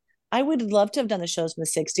 80s. I would love to have done the shows in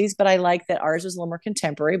the 60s, but I like that ours was a little more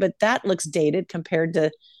contemporary, but that looks dated compared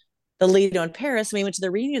to the Lido in Paris. We went to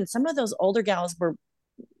the reunion. Some of those older gals were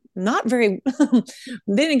not very, they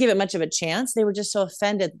didn't give it much of a chance. They were just so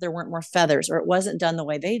offended that there weren't more feathers or it wasn't done the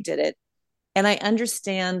way they did it. And I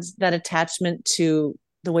understand that attachment to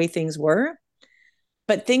the way things were,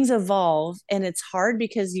 but things evolve and it's hard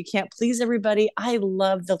because you can't please everybody. I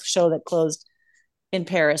love the show that closed in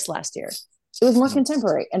Paris last year. It was more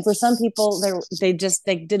contemporary, and for some people, they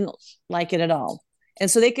didn't like it at all,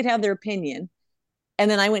 and so they could have their opinion.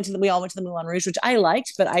 And then we all went to the Moulin Rouge, which I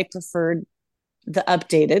liked, but I preferred the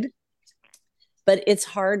updated. But it's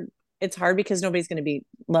hard. It's hard because nobody's going to be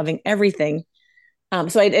loving everything.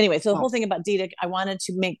 Anyway, so the whole Oh, thing about Dita, I wanted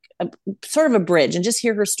to make a sort of a bridge and just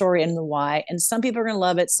hear her story and the why. And some people are going to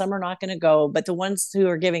love it, some are not going to go, but the ones who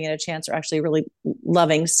are giving it a chance are actually really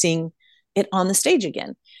loving seeing it on the stage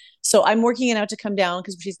again. So I'm working it out to come down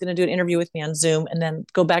because she's going to do an interview with me on Zoom and then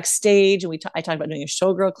go backstage. And I talked about doing a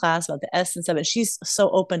showgirl class about the essence of it. She's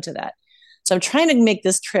so open to that. So I'm trying to make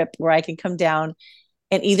this trip where I can come down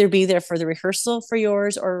and either be there for the rehearsal for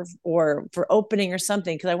yours or for opening or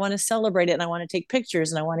something, because I want to celebrate it and I want to take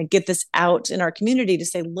pictures and I want to get this out in our community to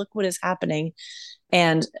say, look what is happening.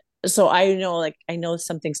 And so I know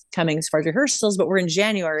something's coming as far as rehearsals, but we're in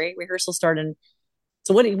January. Rehearsals start in.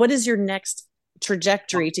 So what is your next well,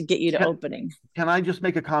 trajectory to get you to can, opening? can I just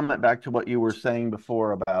make a comment back to what you were saying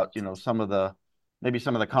before about, maybe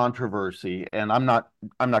some of the controversy? And I'm not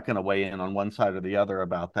going to weigh in on one side or the other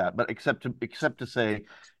about that, but except to say,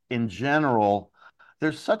 in general,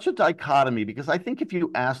 there's such a dichotomy because I think if you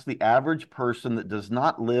ask the average person that does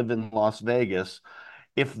not live in Las Vegas,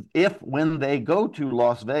 if when they go to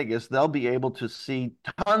Las Vegas, they'll be able to see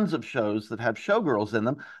tons of shows that have showgirls in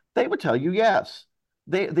them, they would tell you yes.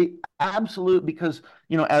 The absolute, because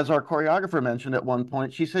as our choreographer mentioned at one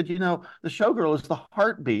point, she said, the showgirl is the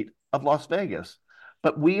heartbeat of Las Vegas.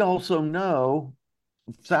 But we also know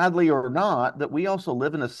sadly or not, that we also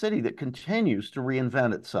live in a city that continues to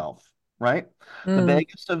reinvent itself, right? Mm.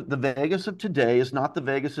 The Vegas of today is not the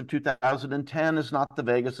Vegas of 2010, is not the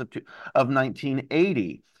Vegas of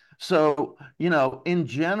 1980. So, in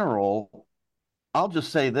general, I'll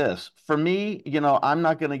just say this. For me, I'm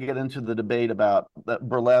not going to get into the debate about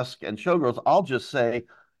burlesque and showgirls. I'll just say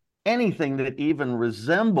anything that even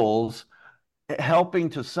resembles helping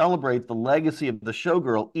to celebrate the legacy of the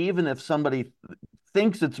showgirl, even if somebody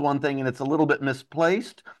thinks it's one thing and it's a little bit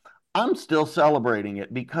misplaced, I'm still celebrating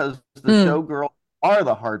it because the Mm. showgirl are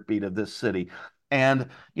the heartbeat of this city. And,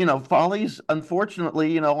 Follies,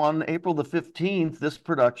 unfortunately, on April the 15th, this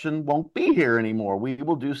production won't be here anymore. We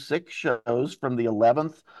will do 6 shows from the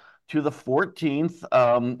 11th to the 14th,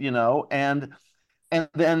 and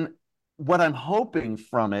then what I'm hoping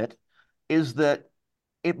from it is that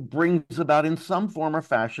it brings about, in some form or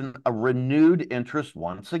fashion, a renewed interest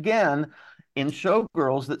once again in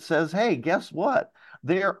showgirls that says, hey, guess what?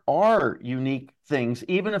 There are unique things,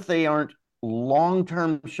 even if they aren't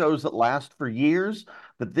long-term shows that last for years,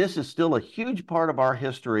 but this is still a huge part of our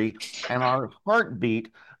history and our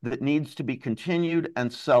heartbeat that needs to be continued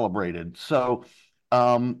and celebrated. So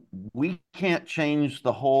um, we can't change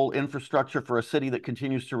the whole infrastructure for a city that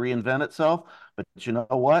continues to reinvent itself, but you know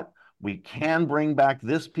what? We can bring back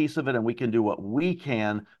this piece of it, and we can do what we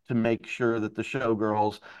can to make sure that the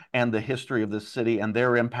showgirls and the history of this city and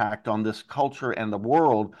their impact on this culture and the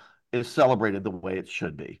world is celebrated the way it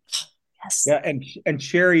should be. Yes. Yeah, and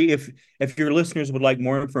Sherry, if your listeners would like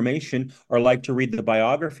more information or like to read the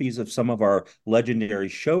biographies of some of our legendary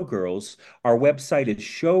showgirls, our website is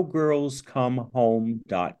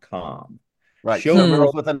showgirlscomehome.com. Right. Hmm.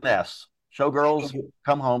 Showgirls with an S.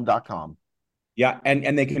 Showgirlscomehome.com. Yeah,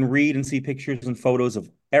 and they can read and see pictures and photos of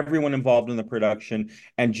everyone involved in the production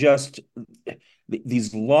and just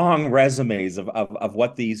these long resumes of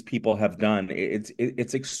what these people have done.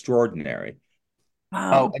 It's extraordinary. Oh,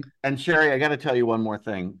 Wow. and Sherry, I got to tell you one more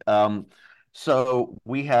thing. So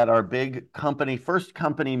we had our big first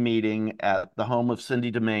company meeting at the home of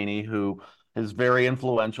Cindy Demaney, who is very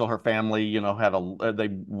influential. Her family, they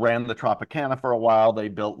ran the Tropicana for a while. They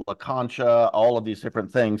built La Concha, all of these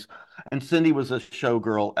different things. And Cindy was a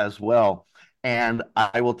showgirl as well. And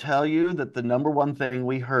I will tell you that the number one thing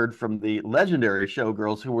we heard from the legendary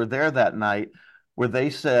showgirls who were there that night, where they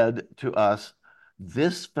said to us,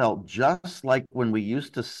 this felt just like when we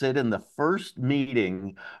used to sit in the first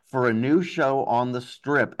meeting for a new show on the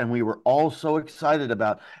strip, and we were all so excited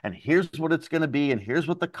about, and here's what it's going to be, and here's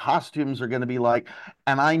what the costumes are going to be like.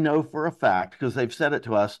 And I know for a fact, because they've said it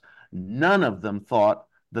to us, none of them thought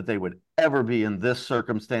that they would ever be in this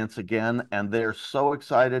circumstance again. And they're so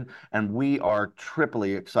excited, and we are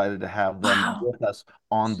triply excited to have them Wow. with us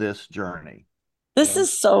on this journey. This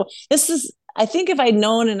is, I think if I'd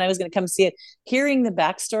known and I was going to come see it, hearing the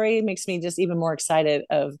backstory makes me just even more excited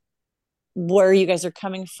of where you guys are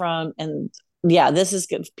coming from. And yeah, this is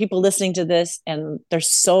good. People listening to this, and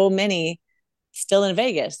there's so many still in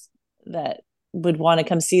Vegas that would want to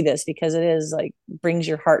come see this because it is like brings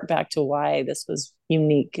your heart back to why this was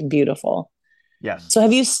unique and beautiful. Yes. So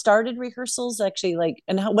have you started rehearsals actually, like,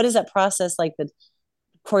 and what is that process like, the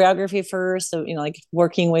choreography first, so like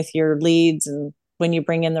working with your leads and when you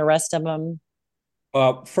bring in the rest of them?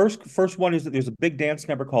 First one is that there's a big dance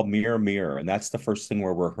number called Mirror Mirror, and that's the first thing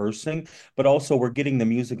we're rehearsing. But also we're getting the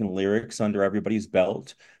music and lyrics under everybody's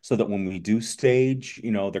belt so that when we do stage,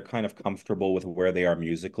 they're kind of comfortable with where they are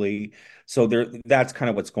musically. So that's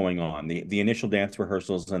kind of what's going on. The initial dance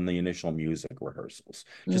rehearsals and the initial music rehearsals,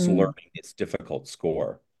 just Mm, learning this difficult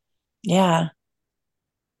score. yeah.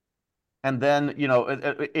 And then,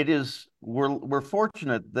 it is, we're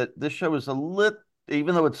fortunate that this show is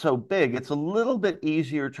even though it's so big, it's a little bit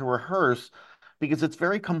easier to rehearse because it's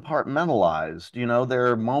very compartmentalized. There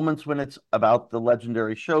are moments when it's about the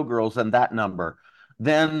legendary showgirls and that number.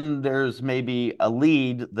 Then there's maybe a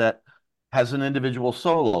lead that has an individual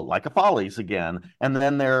solo, like a Follies again. And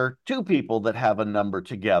then there are 2 people that have a number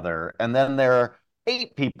together. And then there are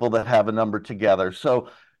 8 people that have a number together. So,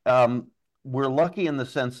 um, we're lucky in the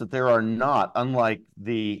sense that there are not, unlike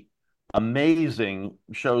the amazing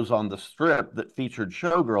shows on the strip that featured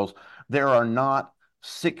showgirls, there are not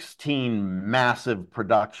 16 massive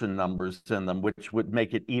production numbers in them, which would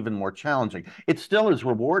make it even more challenging. It still is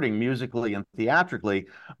rewarding musically and theatrically,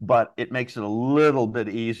 but it makes it a little bit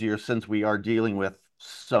easier since we are dealing with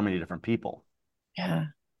so many different people. Yeah.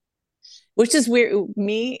 Which is weird.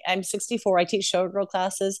 Me, I'm 64. I teach showgirl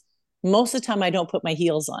classes. Most of the time I don't put my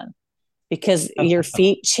heels on because your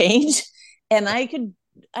feet change. And I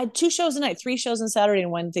had 2 shows a night, 3 shows on Saturday in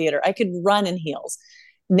one theater. I could run in heels.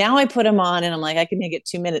 now I put them on and I'm like, I can make it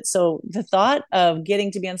 2 minutes. So the thought of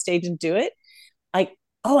getting to be on stage and do it, like,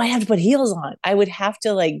 oh, I have to put heels on. I would have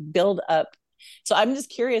to like build up. So I'm just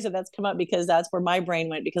curious if that's come up, because that's where my brain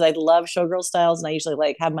went, because I love showgirl styles and I usually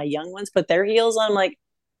like have my young ones put their heels on. I'm like,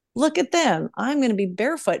 look at them. I'm going to be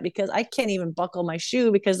barefoot because I can't even buckle my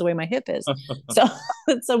shoe because the way my hip is. So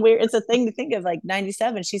it's a thing to think of, like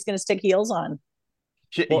 97, she's going to stick heels on.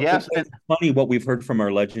 Well, Yes, it's funny what we've heard from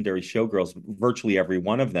our legendary showgirls. Virtually every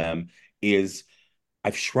one of them is,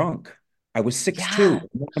 I've shrunk. I was 6'2".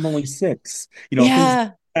 Yeah. I'm only 6. Things like Yeah.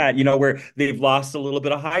 that, where they've lost a little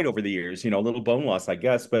bit of height over the years, a little bone loss, I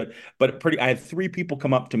guess. But I had 3 people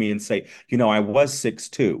come up to me and say, I was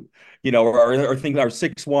 6'2", or things are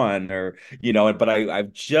 6'1", or, but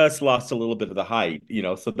I've just lost a little bit of the height,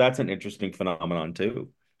 so that's an interesting phenomenon too.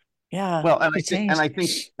 Yeah. well, and You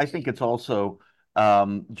changed. I think it's also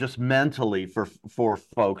just mentally for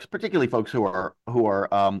folks, particularly folks who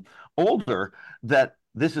are older, that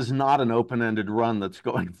this is not an open-ended run that's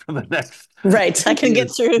going for the next Right. I can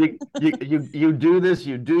get years. through. You do this,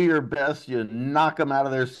 you do your best, you knock them out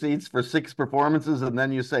of their seats for 6 performances, and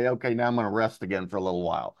then you say, okay, now I'm going to rest again for a little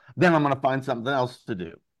while. Then I'm going to find something else to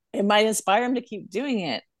do. It might inspire them to keep doing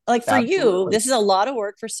it. Like for you, Absolutely. this is a lot of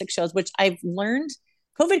work for 6 shows, which I've learned.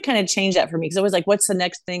 COVID kind of changed that for me, because I was like, what's the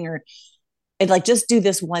next thing? Or I'd like, just do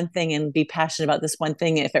this one thing and be passionate about this one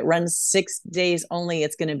thing. If it runs 6 days only,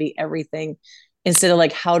 it's going to be everything, instead of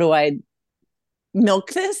like, how do I milk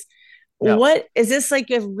this? Yeah. What is this, like,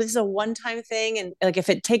 if this is a one-time thing, and like if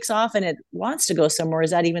it takes off and it wants to go somewhere, is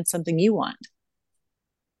that even something you want?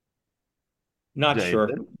 Not sure.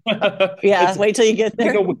 David. Yeah, wait till you get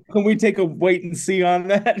there. Can we take a wait and see on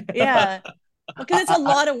that? Yeah. Because it's a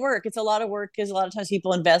lot of work. It's a lot of work, because a lot of times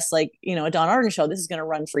people invest, like, a Don Arden show, this is going to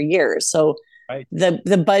run for years. So Right.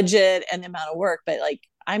 the budget and the amount of work, but like,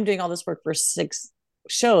 I'm doing all this work for 6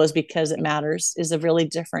 shows because it matters, is a really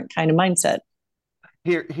different kind of mindset.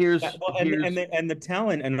 Yeah, well, Here's and the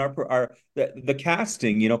talent and the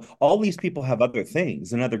casting, all these people have other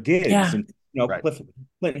things and other gigs, Yeah. and right.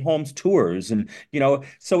 Clinton Holmes tours, and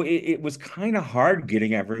so it was kind of hard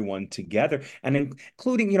getting everyone together, and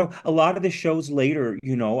including a lot of the shows later,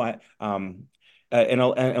 and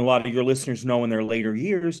a lot of your listeners know in their later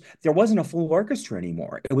years there wasn't a full orchestra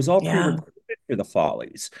anymore. It was all Yeah. pre-recorded for the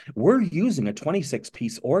Follies. We're using a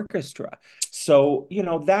 26-piece orchestra, so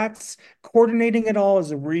that's coordinating it all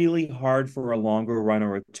is really hard for a longer run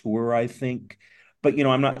or a tour, I think. But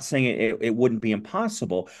I'm not saying it wouldn't be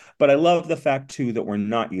impossible. But I love the fact too that we're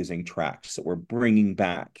not using tracks, that we're bringing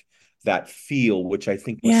back that feel, which I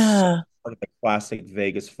think was so Yeah. part of the classic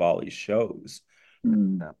Vegas Follies shows.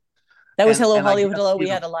 Mm. Yeah. That was Hello And I Hollywood guess, Hello. We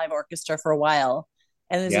had a live orchestra for a while.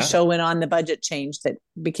 And as the Yeah. show went on, the budget changed, that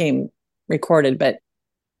became recorded. But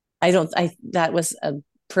that was a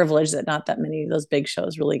privilege that not that many of those big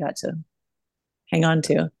shows really got to hang on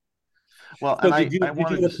to. well, So and I did wanted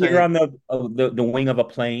you to appear say, on the wing of a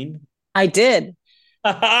plane? I did.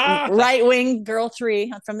 Right wing girl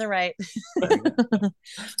 3 from the right. there you go.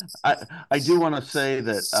 I I do want to say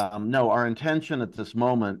that no, our intention at this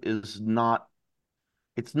moment is not,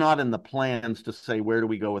 it's not in the plans to say where do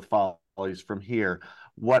we go with Follies from here.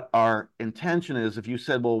 What our intention is, if you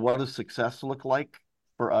said, well, what does success look like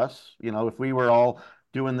for us? If we were all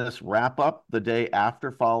doing this wrap up the day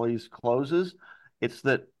after Follies closes, it's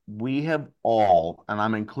that we have all, and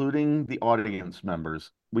I'm including the audience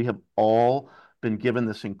members, we have all been given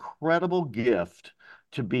this incredible gift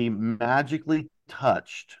to be magically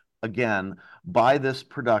touched again by this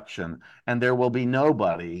production. And there will be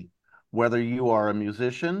nobody, whether you are a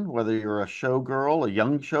musician, whether you're a showgirl, a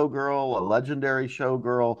young showgirl, a legendary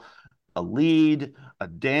showgirl, a lead, a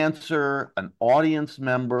dancer, an audience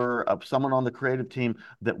member, of someone on the creative team,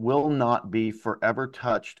 that will not be forever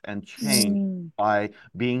touched and changed Mm. by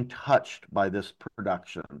being touched by this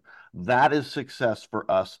production. That is success for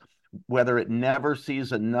us. Whether it never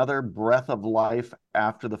sees another breath of life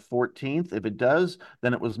after the 14th, if it does,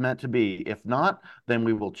 then it was meant to be. If not, then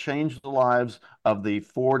we will change the lives of the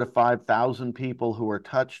 4,000 to 5,000 people who are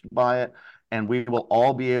touched by it. And we will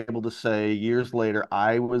all be able to say years later,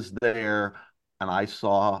 I was there and I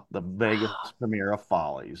saw the Vegas premiere of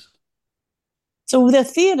Follies. So the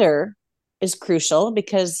theater is crucial,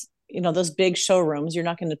 because those big showrooms, you're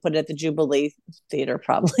not going to put it at the Jubilee Theater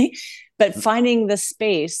probably, but finding the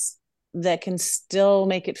space that can still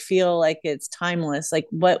make it feel like it's timeless. Like,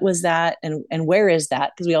 what was that, and where is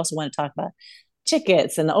that? Because we also want to talk about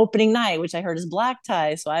tickets and the opening night, which I heard is black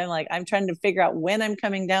tie. So I'm trying to figure out when I'm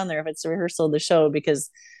coming down there, if it's a rehearsal of the show, because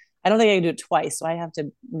I don't think I can do it twice. So I have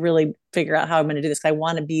to really figure out how I'm going to do this. I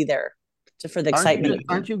want to be there for the Aren't excitement you of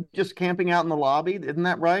aren't you just camping out in the lobby? Isn't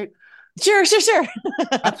that right? Sure.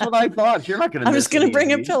 That's what I thought. You're not going to I'm just miss going to any of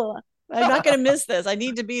bring a these. pillow. I'm not going to miss this. I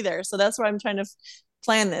need to be there. So that's why I'm trying to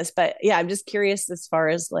plan this. But yeah, I'm just curious as far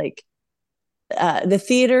as like the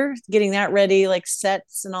theater, getting that ready, like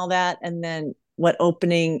sets and all that, and then what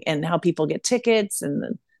opening and how people get tickets. And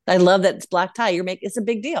then, I love that it's black tie. You're making it's a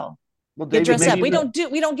big deal. Well, Get David, dressed up. maybe you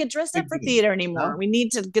We don't get dressed up Big for deal. theater anymore. no? We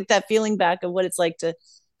need to get that feeling back of what it's like to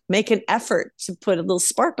make an effort to put a little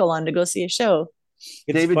sparkle on to go see a show.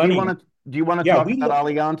 It's David, funny. do you want to Yeah, talk we about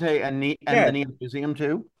look. Aliante and the Yeah, Neon Museum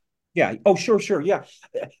too? yeah. Oh, sure. Yeah.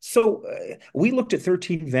 So we looked at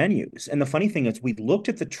 13 venues, and the funny thing is, we looked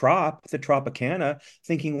at the Tropicana,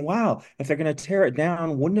 thinking, "Wow, if they're going to tear it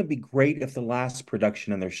down, wouldn't it be great if the last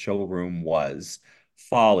production in their showroom was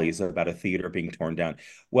Follies about a theater being torn down?"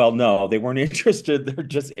 Well, no, they weren't interested. They're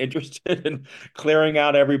just interested in clearing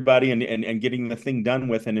out everybody and getting the thing done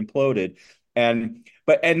with and imploded. And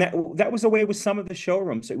that was the way with some of the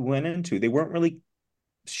showrooms that we went into. They weren't really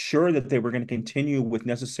sure that they were going to continue with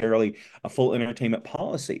necessarily a full entertainment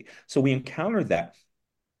policy. So we encountered that.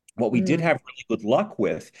 What we did Mm. have really good luck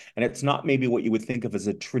with, and it's not maybe what you would think of as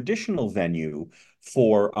a traditional venue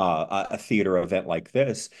for a theater event like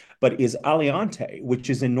this, but is Aliante, which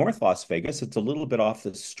is in North Las Vegas. It's a little bit off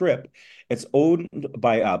the strip. It's owned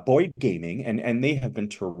by Boyd Gaming, and they have been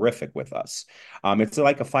terrific with us. It's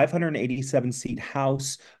like a 587 seat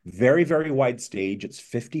house, very, very wide stage. It's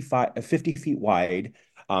 50 feet wide.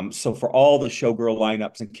 So for all the showgirl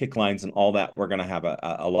lineups and kick lines and all that, we're going to have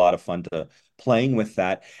a lot of fun to playing with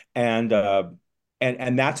that. And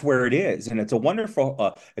and that's where it is. And it's a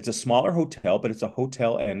wonderful it's a smaller hotel, but it's a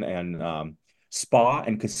hotel and spa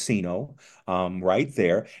and casino right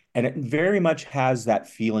there. And it very much has that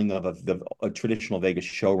feeling of a traditional Vegas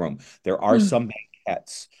showroom. There are Mm. some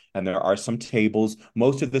banquettes and there are some tables.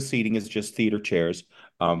 Most of the seating is just theater chairs.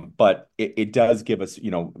 But it does give us,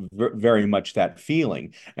 very much that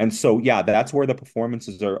feeling. And so, yeah, that's where the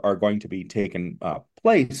performances are going to be taking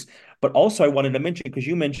place. But also, I wanted to mention, because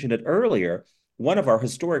you mentioned it earlier, one of our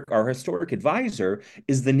historic advisor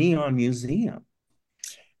is the Neon Museum.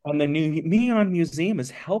 And the new Neon Museum is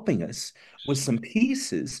helping us with some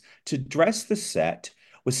pieces to dress the set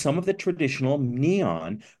with some of the traditional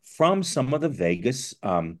neon from some of the Vegas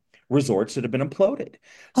resorts that have been imploded.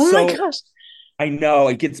 Oh my So gosh. I know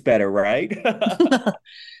it gets better, right?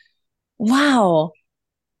 Wow.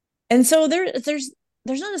 And so there's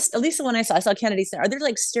not a, at least the one I saw Kennedy Center. Are there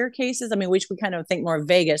like staircases? I mean, which we kind of think more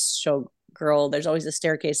Vegas show girl. There's always a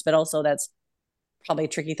staircase, but also that's probably a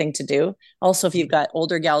tricky thing to do. Also, if you've got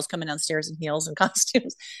older gals coming downstairs in heels and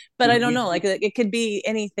costumes, but I don't know, We like it could be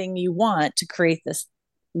anything you want to create this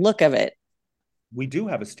look of it. we do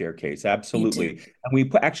have a staircase, You do. absolutely. And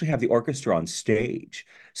we actually have the orchestra on stage.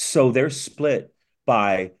 So they're split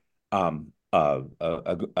by a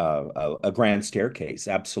grand staircase,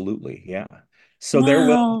 absolutely. Yeah. So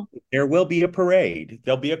Wow. there will be a parade.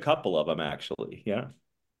 There'll be a couple of them actually. Yeah.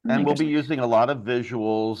 Oh my And we'll gosh. be using a lot of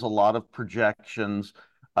visuals, a lot of projections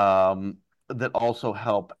um, that also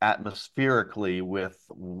help atmospherically with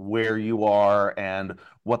where you are and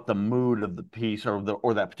what the mood of the piece or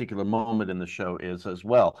that particular moment in the show is as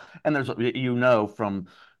well. And there's from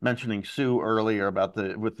mentioning Sue earlier about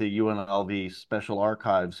the UNLV Special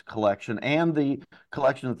Archives collection and the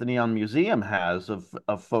collection that the Neon Museum has of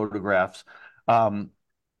photographs. Um,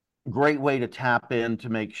 Great way to tap in to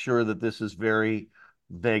make sure that this is very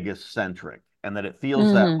Vegas centric and that it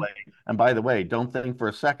feels that Mm-hmm. way. And by the way, don't think for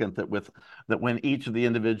a second that when each of the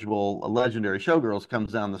individual legendary showgirls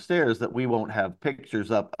comes down the stairs, that we won't have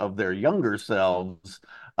pictures up of their younger selves,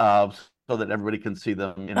 uh, so that everybody can see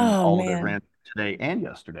them in Oh all of their man, grandeur today and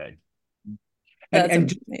yesterday. And that's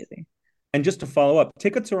and amazing. and just to follow up,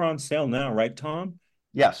 tickets are on sale now, right, Tom?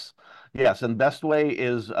 Yes, yes, and best way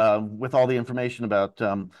is with all the information about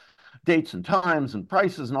dates and times and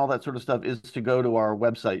prices and all that sort of stuff is to go to our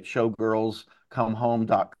website,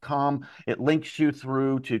 showgirlscomehome.com. It links you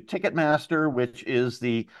through to Ticketmaster, which is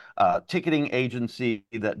the ticketing agency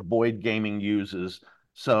that Boyd Gaming uses.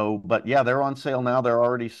 So, but yeah, they're on sale now. They're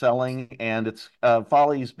already selling, and it's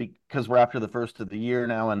Follies because we're after the first of the year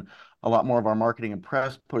now, and a lot more of our marketing and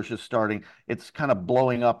press push is starting. It's kind of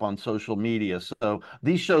blowing up on social media. So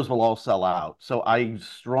these shows will all sell out. So I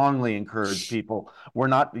strongly encourage people. We're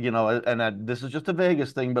not, this is just a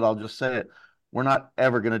Vegas thing, but I'll just say it. We're not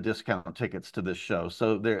ever going to discount tickets to this show.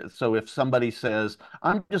 So if somebody says,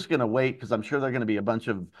 I'm just going to wait because I'm sure there are going to be a bunch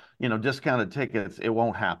of, discounted tickets, it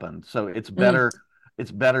won't happen. So Mm. it's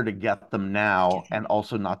better to get them now and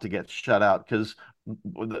also not to get shut out because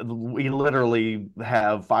we literally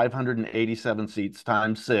have 587 seats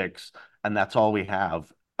times six, and that's all we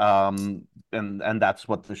have. And that's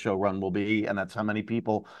what the show run will be, and that's how many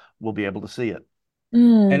people will be able to see it.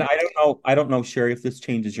 And Mm. I don't know, Sherry, if this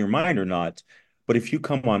changes your mind or not, but if you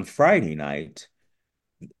come on Friday night,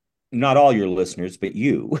 not all your listeners, but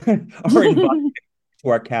you are invited to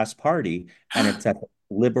our cast party, and it's at the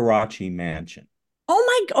Liberace Mansion.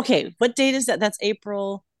 Oh my, okay. What date is that? That's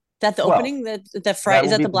April. That the 12th. opening? The Friday, That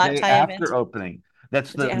is will that be the the black day tie event? after opening.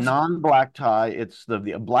 That's The the day after. non-black tie. It's the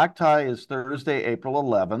black tie is Thursday, April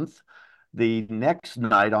 11th. The next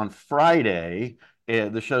night on Friday,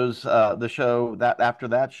 the show that after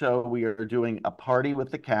that show, we are doing a party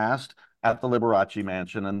with the cast at the Liberace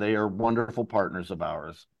Mansion, and they are wonderful partners of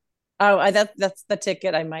ours. Oh, that's the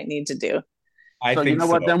ticket I might need to do. I So you think know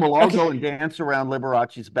so. what? Then we'll all Okay. go and dance around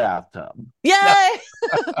Liberace's bathtub. Yay!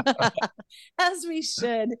 As we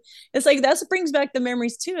should. It's like that brings back the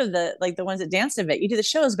memories too of the like the ones that danced a bit. You do the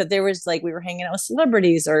shows, but there was like we were hanging out with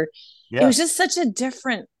celebrities, or it was Yes, just such a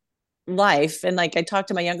different life. And like I talk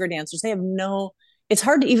to my younger dancers, they have no. It's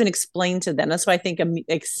hard to even explain to them. That's why I think I'm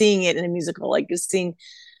like seeing it in a musical, like just seeing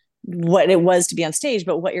what it was to be on stage,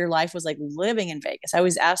 but what your life was like living in Vegas. I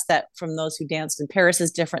always ask that from those who danced in Paris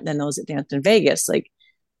is different than those that danced in Vegas. Like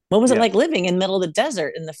what was it yes, like living in the middle of the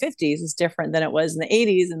desert in the 50s is different than it was in the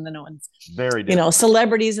 80s, and then no one's, very different.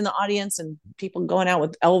 celebrities in the audience and people going out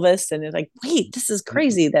with Elvis, and it's like, wait, this is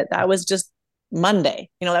crazy that was just Monday,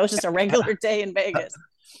 that was just a regular day in Vegas.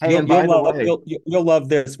 Hey, and by the way, You'll love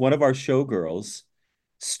this. One of our showgirls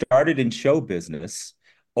started in show business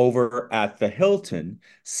over at the Hilton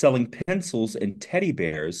selling pencils and teddy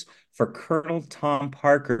bears for Colonel Tom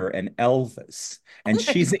Parker and Elvis. Oh And my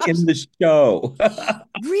she's gosh, in the show.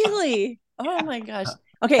 really? Oh my gosh.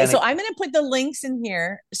 Okay, and so it, I'm going to put the links in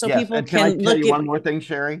here so yes, people and can I can tell look you at. one more thing,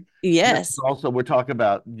 Sherry? Yes. Also, we're talking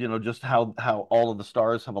about, just how all of the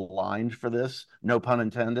stars have aligned for this, no pun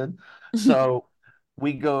intended. So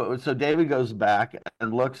so David goes back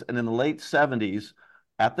and looks, and in the late 70s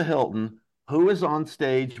at the Hilton, who is on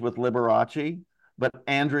stage with Liberace but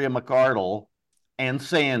Andrea McArdle and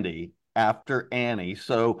Sandy after Annie.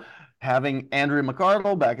 So having Andrea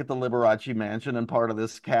McArdle back at the Liberace Mansion and part of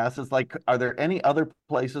this cast is like, are there any other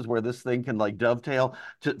places where this thing can like dovetail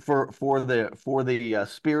for the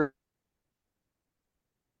spirit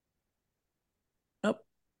Oh,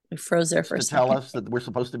 we froze there for a to tell second. us that we're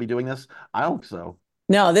supposed to be doing this? I hope so.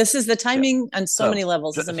 No, this is the Yeah. timing on so many So,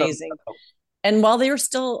 levels is so amazing. And while they were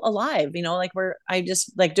still alive, like I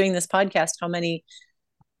just like doing this podcast, how many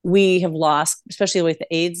we have lost, especially with the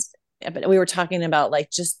AIDS. But we were talking about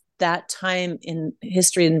like just that time in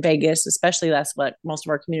history in Vegas, especially that's what most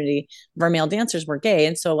of our community of our male dancers were gay.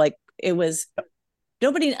 And so like it was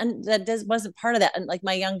nobody wasn't part of that. And like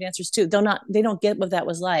my young dancers too, they don't get what that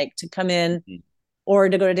was like to come in or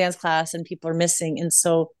to go to dance class and people are missing. And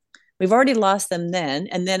so we've already lost them then.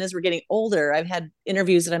 And then as we're getting older, I've had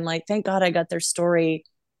interviews that I'm like, thank God I got their story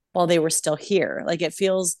while they were still here. Like it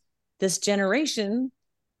feels this generation,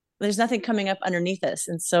 there's nothing coming up underneath us.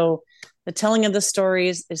 And so the telling of the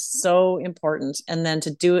stories is so important. And then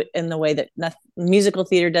to do it in the way that musical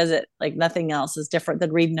theater does it, like nothing else is different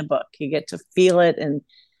than reading a book. You get to feel it and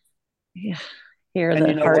yeah, hear and the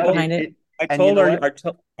you know heart what? behind it. And you know what?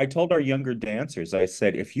 I told our younger dancers, I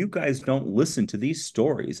said, if you guys don't listen to these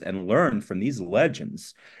stories and learn from these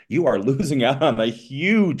legends, you are losing out on a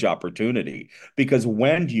huge opportunity. Because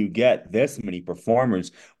when do you get this many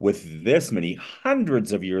performers with this many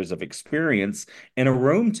hundreds of years of experience in a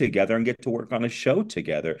room together and get to work on a show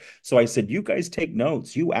together? So I said, you guys take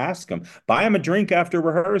notes, you ask them, buy them a drink after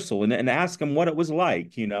rehearsal and ask them what it was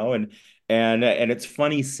like, and it's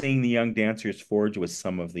funny seeing the young dancers forge with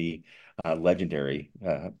some of the legendary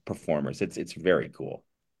performers. It's very cool.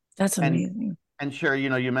 That's And amazing. and Sherry,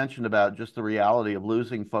 you mentioned about just the reality of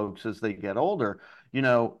losing folks as they get older. You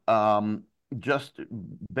know, um, just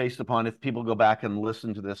based upon if people go back and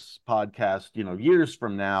listen to this podcast, years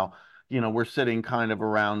from now, we're sitting kind of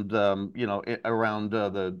around, around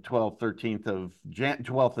the 12th, 13th of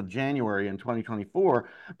 12th of January in 2024.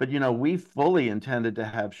 But we fully intended to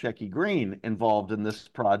have Shecky Green involved in this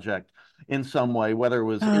project in some way, whether it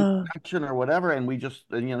was in Oh, production or whatever. And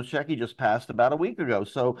Shecky just passed about a week ago.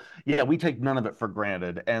 So yeah, we take none of it for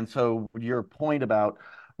granted. And so your point about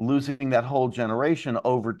losing that whole generation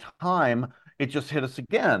over time, it just hit us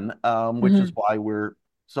again, which is mhm. why we're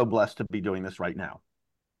so blessed to be doing this right now.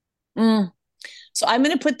 Mm. So I'm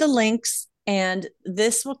going to put the links, and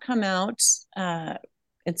this will come out.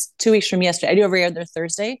 It's 2 weeks from yesterday. I do every other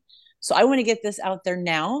Thursday. So I want to get this out there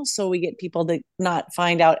now so we get people to not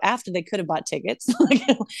find out after they could have bought tickets.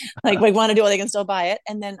 Like we want to do it, they can still buy it.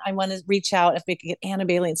 And then I want to reach out if we could get Anna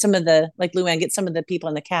Bailey and some of the, like Luann, get some of the people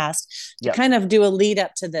in the cast to Yep. kind of do a lead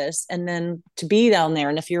up to this and then to be down there.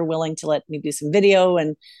 And if you're willing to let me do some video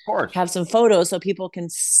and Of course. have some photos so people can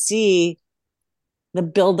see the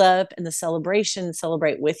build up and the celebration,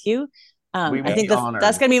 celebrate with you. We I would think be that's honored.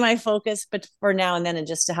 going to be my focus, but for now and then, and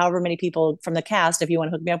just to however many people from the cast, if you want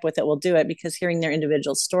to hook me up with it, we'll do it, because hearing their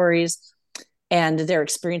individual stories and their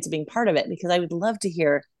experience of being part of it, because I would love to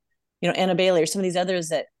hear, Anna Bailey or some of these others,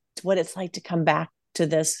 that what it's like to come back to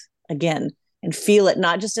this again and feel it,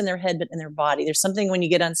 not just in their head, but in their body. There's something when you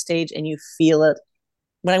get on stage and you feel it.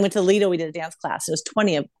 When I went to Lido, we did a dance class. It was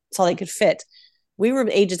 20 of, that's all they could fit. We were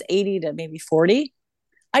ages 80 to maybe 40.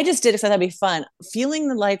 I just did it because I thought it'd be fun. Feeling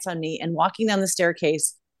the lights on me and walking down the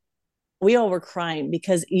staircase, we all were crying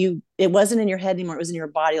because it wasn't in your head anymore. It was in your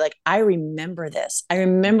body. Like, I remember this. I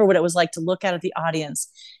remember what it was like to look out at the audience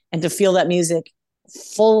and to feel that music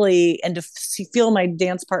fully, and to feel my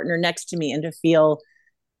dance partner next to me, and to feel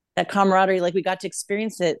that camaraderie. Like, we got to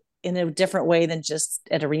experience it in a different way than just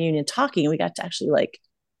at a reunion talking. We got to actually like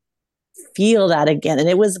feel that again. And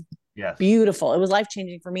it was Yes. beautiful. It was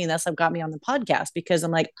life-changing for me. And that's what got me on the podcast, because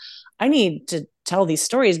I'm like, I need to tell these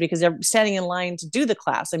stories, because they're standing in line to do the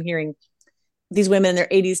class. I'm hearing these women in their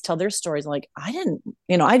 80s tell their stories. I'm like,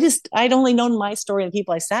 I'd only known my story and the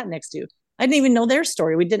people I sat next to. I didn't even know their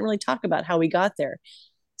story. We didn't really talk about how we got there.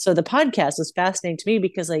 So the podcast was fascinating to me,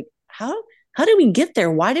 because like, how did we get there?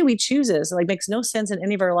 Why did we choose this? It like makes no sense in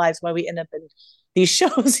any of our lives why we end up in these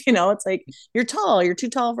shows. It's like, you're too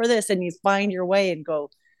tall for this. And you find your way and go,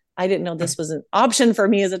 I didn't know this was an option for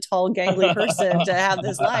me as a tall, gangly person to have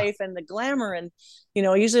this life and the glamour. And,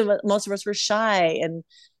 usually most of us were shy and,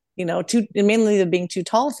 mainly the being too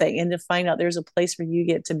tall thing. And to find out there's a place where you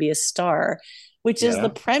get to be a star, which is the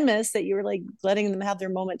premise, that you were like letting them have their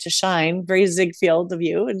moment to shine. Very Ziegfeld of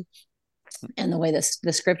you. And the way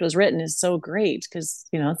the script was written is so great, because,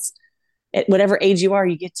 it's at whatever age you are,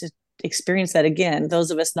 you get to experience that again.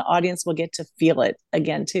 Those of us in the audience will get to feel it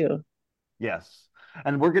again too. Yes.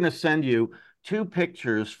 And we're going to send you two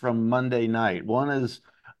pictures from Monday night. One is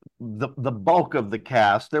the bulk of the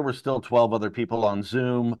cast. There were still 12 other people on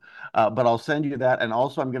Zoom, but I'll send you that. And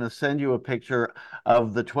also, I'm going to send you a picture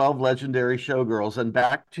of the 12 legendary showgirls. And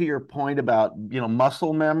back to your point about,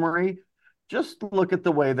 muscle memory, just look at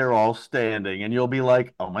the way they're all standing, and you'll be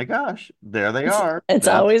like, oh my gosh, there they are. It's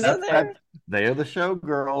always in there. They are the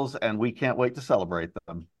showgirls, and we can't wait to celebrate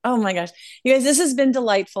them. Oh my gosh. You guys, this has been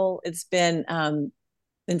delightful. It's been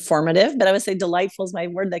informative, but I would say delightful is my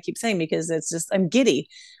word that I keep saying, because it's just, I'm giddy.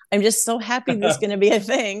 I'm just so happy this is going to be a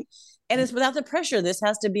thing. And it's without the pressure. This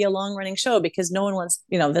has to be a long running show, because no one wants,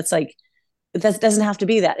 that's like, that doesn't have to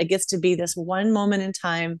be that. It gets to be this one moment in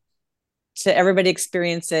time to everybody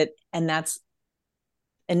experience it. And that's,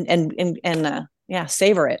 yeah,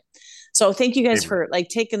 savor it. So thank you guys for like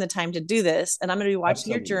taking the time to do this. And I'm going to be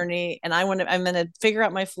watching your journey, and I'm going to figure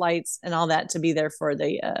out my flights and all that to be there for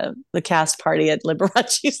the cast party at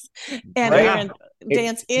Liberace's, and we're going to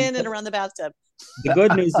dance in and around the bathtub. The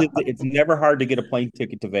good news is that it's never hard to get a plane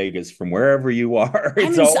ticket to Vegas from wherever you are.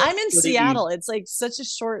 I'm in Seattle. It's like such a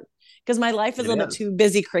short, because my life is a little bit too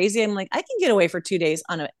busy, crazy. I'm like, I can get away for 2 days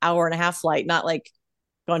on an hour and a half flight, not like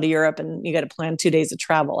going to Europe and you got to plan 2 days of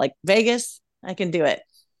travel. Like Vegas, I can do it.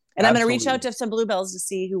 And I'm going to reach out to some Bluebells to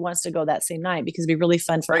see who wants to go that same night, because it'd be really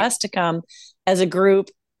fun for us to come as a group,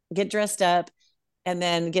 get dressed up, and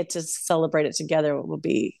then get to celebrate it together. It will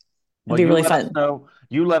be, really fun.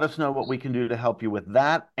 You let us know what we can do to help you with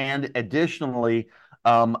that. And additionally,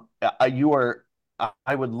 I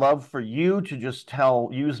would love for you to just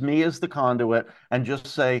use me as the conduit and just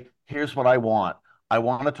say, here's what I want. I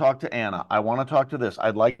want to talk to Anna. I want to talk to this.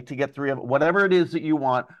 I'd like to get 3 of it. Whatever it is that you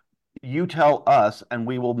want, you tell us and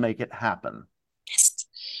we will make it happen. Yes.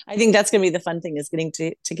 I think that's going to be the fun thing, is getting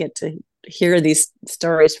to get to hear these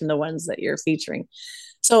stories from the ones that you're featuring.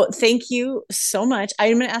 So thank you so much.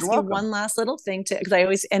 I'm going to ask you one last little thing, because I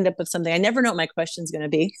always end up with something. I never know what my question is going to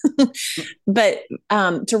be. But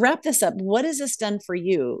to wrap this up, what has this done for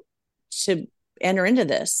you to enter into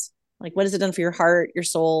this? Like, what has it done for your heart, your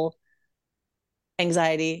soul,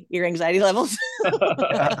 your anxiety levels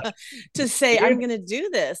to say, I'm going to do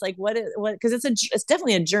this? Like, because it's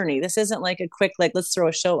definitely a journey. This isn't like a quick, like, let's throw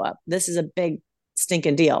a show up. This is a big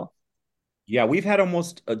stinking deal. Yeah, we've had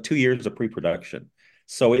almost 2 years of pre-production.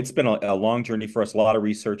 So it's been a long journey for us, a lot of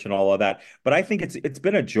research and all of that. But I think it's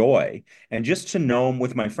been a joy. And just to know,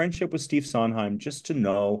 with my friendship with Steve Sondheim, just to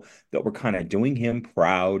know that we're kind of doing him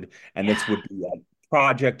proud. And this would be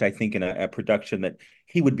project, I think, in a production that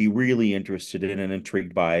he would be really interested in and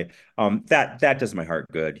intrigued by. That does my heart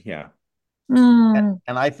good. Yeah. Mm.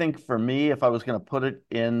 And I think for me, if I was going to put it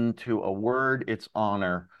into a word, it's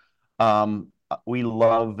honor. We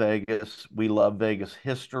love Vegas. We love Vegas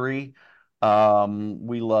history.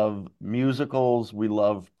 We love musicals. We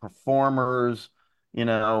love performers,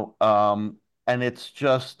 and it's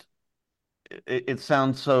just, it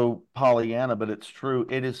sounds so Pollyanna, but it's true.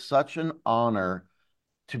 It is such an honor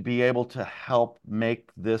to be able to help make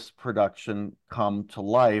this production come to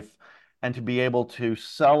life and to be able to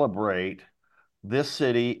celebrate this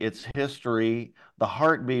city, its history, the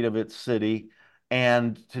heartbeat of its city,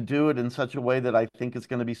 and to do it in such a way that I think is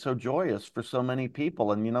going to be so joyous for so many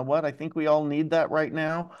people. And you know what? I think we all need that right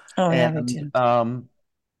now. Oh yeah, me And too.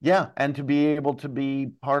 yeah, and to be able to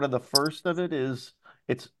be part of the first of it is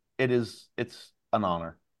it's it's an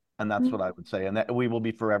honor. And that's what I would say. And that we will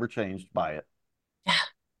be forever changed by it. Yeah.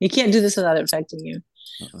 You can't do this without it affecting you.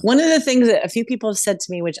 Uh-uh. One of the things that a few people have said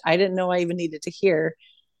to me, which I didn't know I even needed to hear,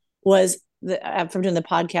 was from doing the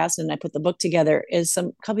podcast and I put the book together, is a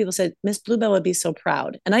couple people said Miss Bluebell would be so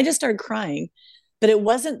proud, and I just started crying. But it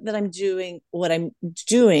wasn't that I'm doing what I'm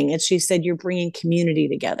doing. It's she said you're bringing community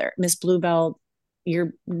together, Miss Bluebell.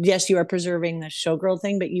 You're yes, you are preserving the showgirl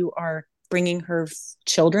thing, but you are bringing her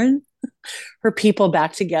children, her people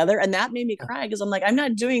back together, and that made me cry because I'm like, I'm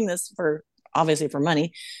not doing this for obviously for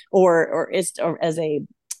money, or as a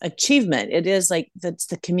achievement. It is like that's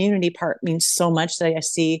the community part means so much that I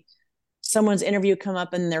see someone's interview come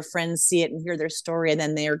up and their friends see it and hear their story and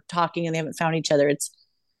then they're talking and they haven't found each other. It's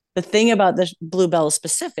the thing about the Bluebell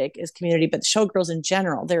specific is community, but showgirls in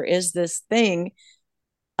general, there is this thing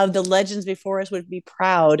of the legends before us would be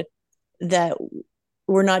proud that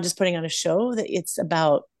we're not just putting on a show, that it's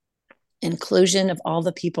about inclusion of all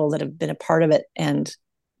the people that have been a part of it and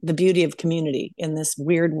the beauty of community in this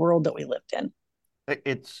weird world that we lived in.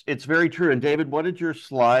 It's very true. And David, what did your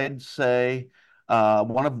slides say?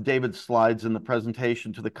 One of David's slides in the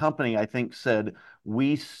presentation to the company, I think, said,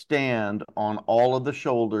 "We stand on all of the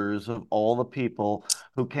shoulders of all the people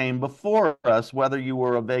who came before us, whether you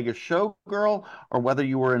were a Vegas showgirl or whether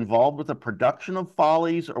you were involved with a production of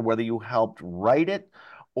Follies or whether you helped write it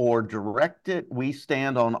or direct it. We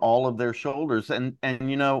stand on all of their shoulders." And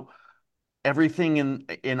everything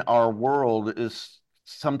in our world is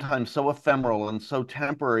sometimes so ephemeral and so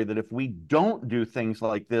temporary that if we don't do things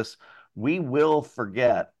like this, we will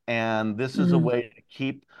forget. And this is a way to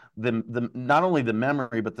keep the not only the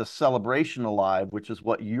memory but the celebration alive, which is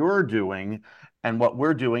what you're doing and what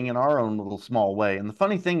we're doing in our own little small way. And the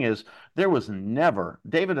funny thing is, there was never,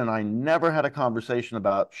 David and I never had a conversation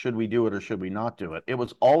about should we do it or should we not do it. It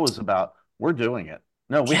was always about we're doing it.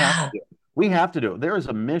 No, we have to Yeah. do it. We have to do it. There is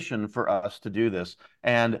a mission for us to do this.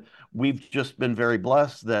 And we've just been very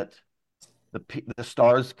blessed that the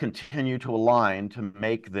stars continue to align to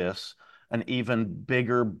make this an even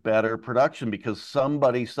bigger, better production because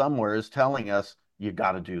somebody somewhere is telling us, you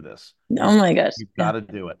got to do this. Oh my gosh. You've Yeah. got to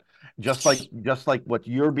do it. Just like what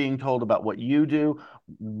you're being told about what you do,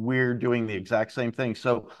 we're doing the exact same thing.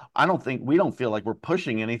 So we don't feel like we're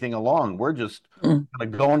pushing anything along. We're just Mm. kind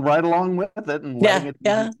of going right along with it and Yeah.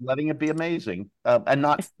 Yeah. letting it be amazing. And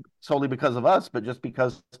not solely because of us, but just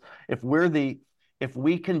because if if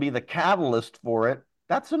we can be the catalyst for it,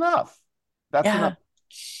 that's enough. That's Yeah. enough.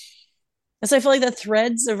 And so I feel like the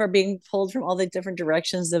threads are being pulled from all the different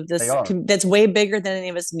directions of They this are. that's way bigger than any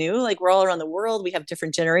of us knew. Like we're all around the world. We have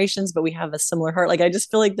different generations, but we have a similar heart. Like I just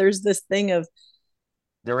feel like there's this thing of,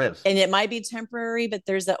 There is. and it might be temporary, but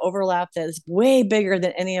there's that overlap that is way bigger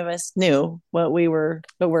than any of us knew what we're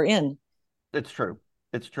in. It's true.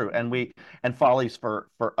 It's true. And Follies for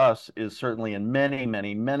us is certainly in many,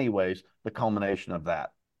 many, many ways the culmination of that.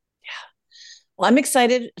 Well, I'm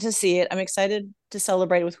excited to see it. I'm excited to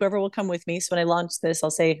celebrate with whoever will come with me. So when I launch this, I'll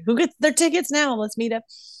say, who gets their tickets now? Let's meet up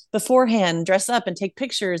beforehand, dress up and take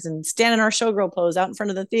pictures and stand in our showgirl pose out in front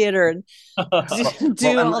of the theater and do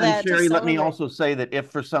Well, all and that to Sherry, let me celebrate. also say that if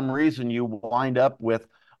for some reason you wind up with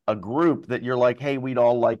a group that you're like, hey, we'd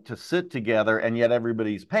all like to sit together, and yet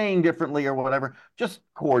everybody's paying differently or whatever, just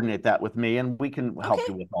coordinate that with me and we can help you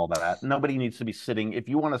Okay. with all that. Nobody needs to be sitting. If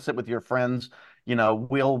you want to sit with your friends,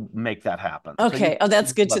 we'll make that happen. So Okay. Oh, that's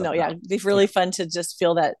just good to let us know. Yeah. know. It'd be Yeah, really fun to just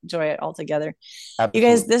feel that joy all together. You guys,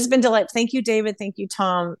 absolutely. this has been delightful. Thank you, David. Thank you,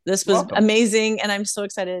 Tom. This You're was welcome. amazing. And I'm so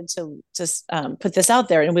excited to just put this out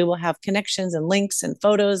there, and we will have connections and links and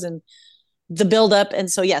photos and the build up.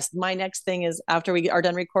 And so, yes, my next thing is after we are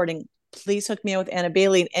done recording, please hook me up with Anna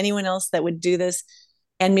Bailey and anyone else that would do this.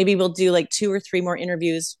 And maybe we'll do like 2 or 3 more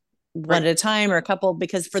interviews one Great. at a time or a couple,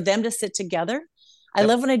 because for them to sit together I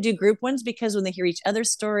love when I do group ones because when they hear each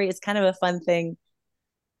other's story, it's kind of a fun thing.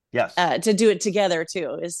 Yes. To do it together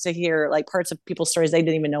too, is to hear like parts of people's stories they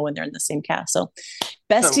didn't even know when they're in the same cast. So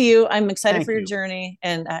best to you. I'm excited for your journey,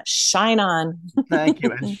 and shine on. Thank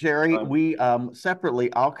you. And Sherry, we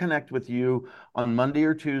separately, I'll connect with you on Monday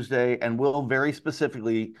or Tuesday, and we'll very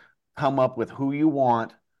specifically come up with who you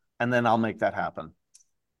want, and then I'll make that happen.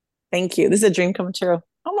 Thank you. This is a dream come true.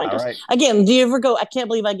 Oh my gosh. Right. Again, do you ever go, I can't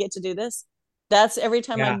believe I get to do this? That's every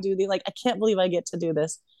time I do I can't believe I get to do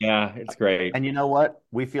this. Yeah, it's great. And you know what?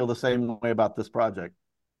 We feel the same way about this project.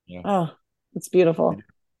 Yeah. Oh, it's beautiful.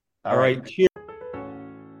 All right. Cheers.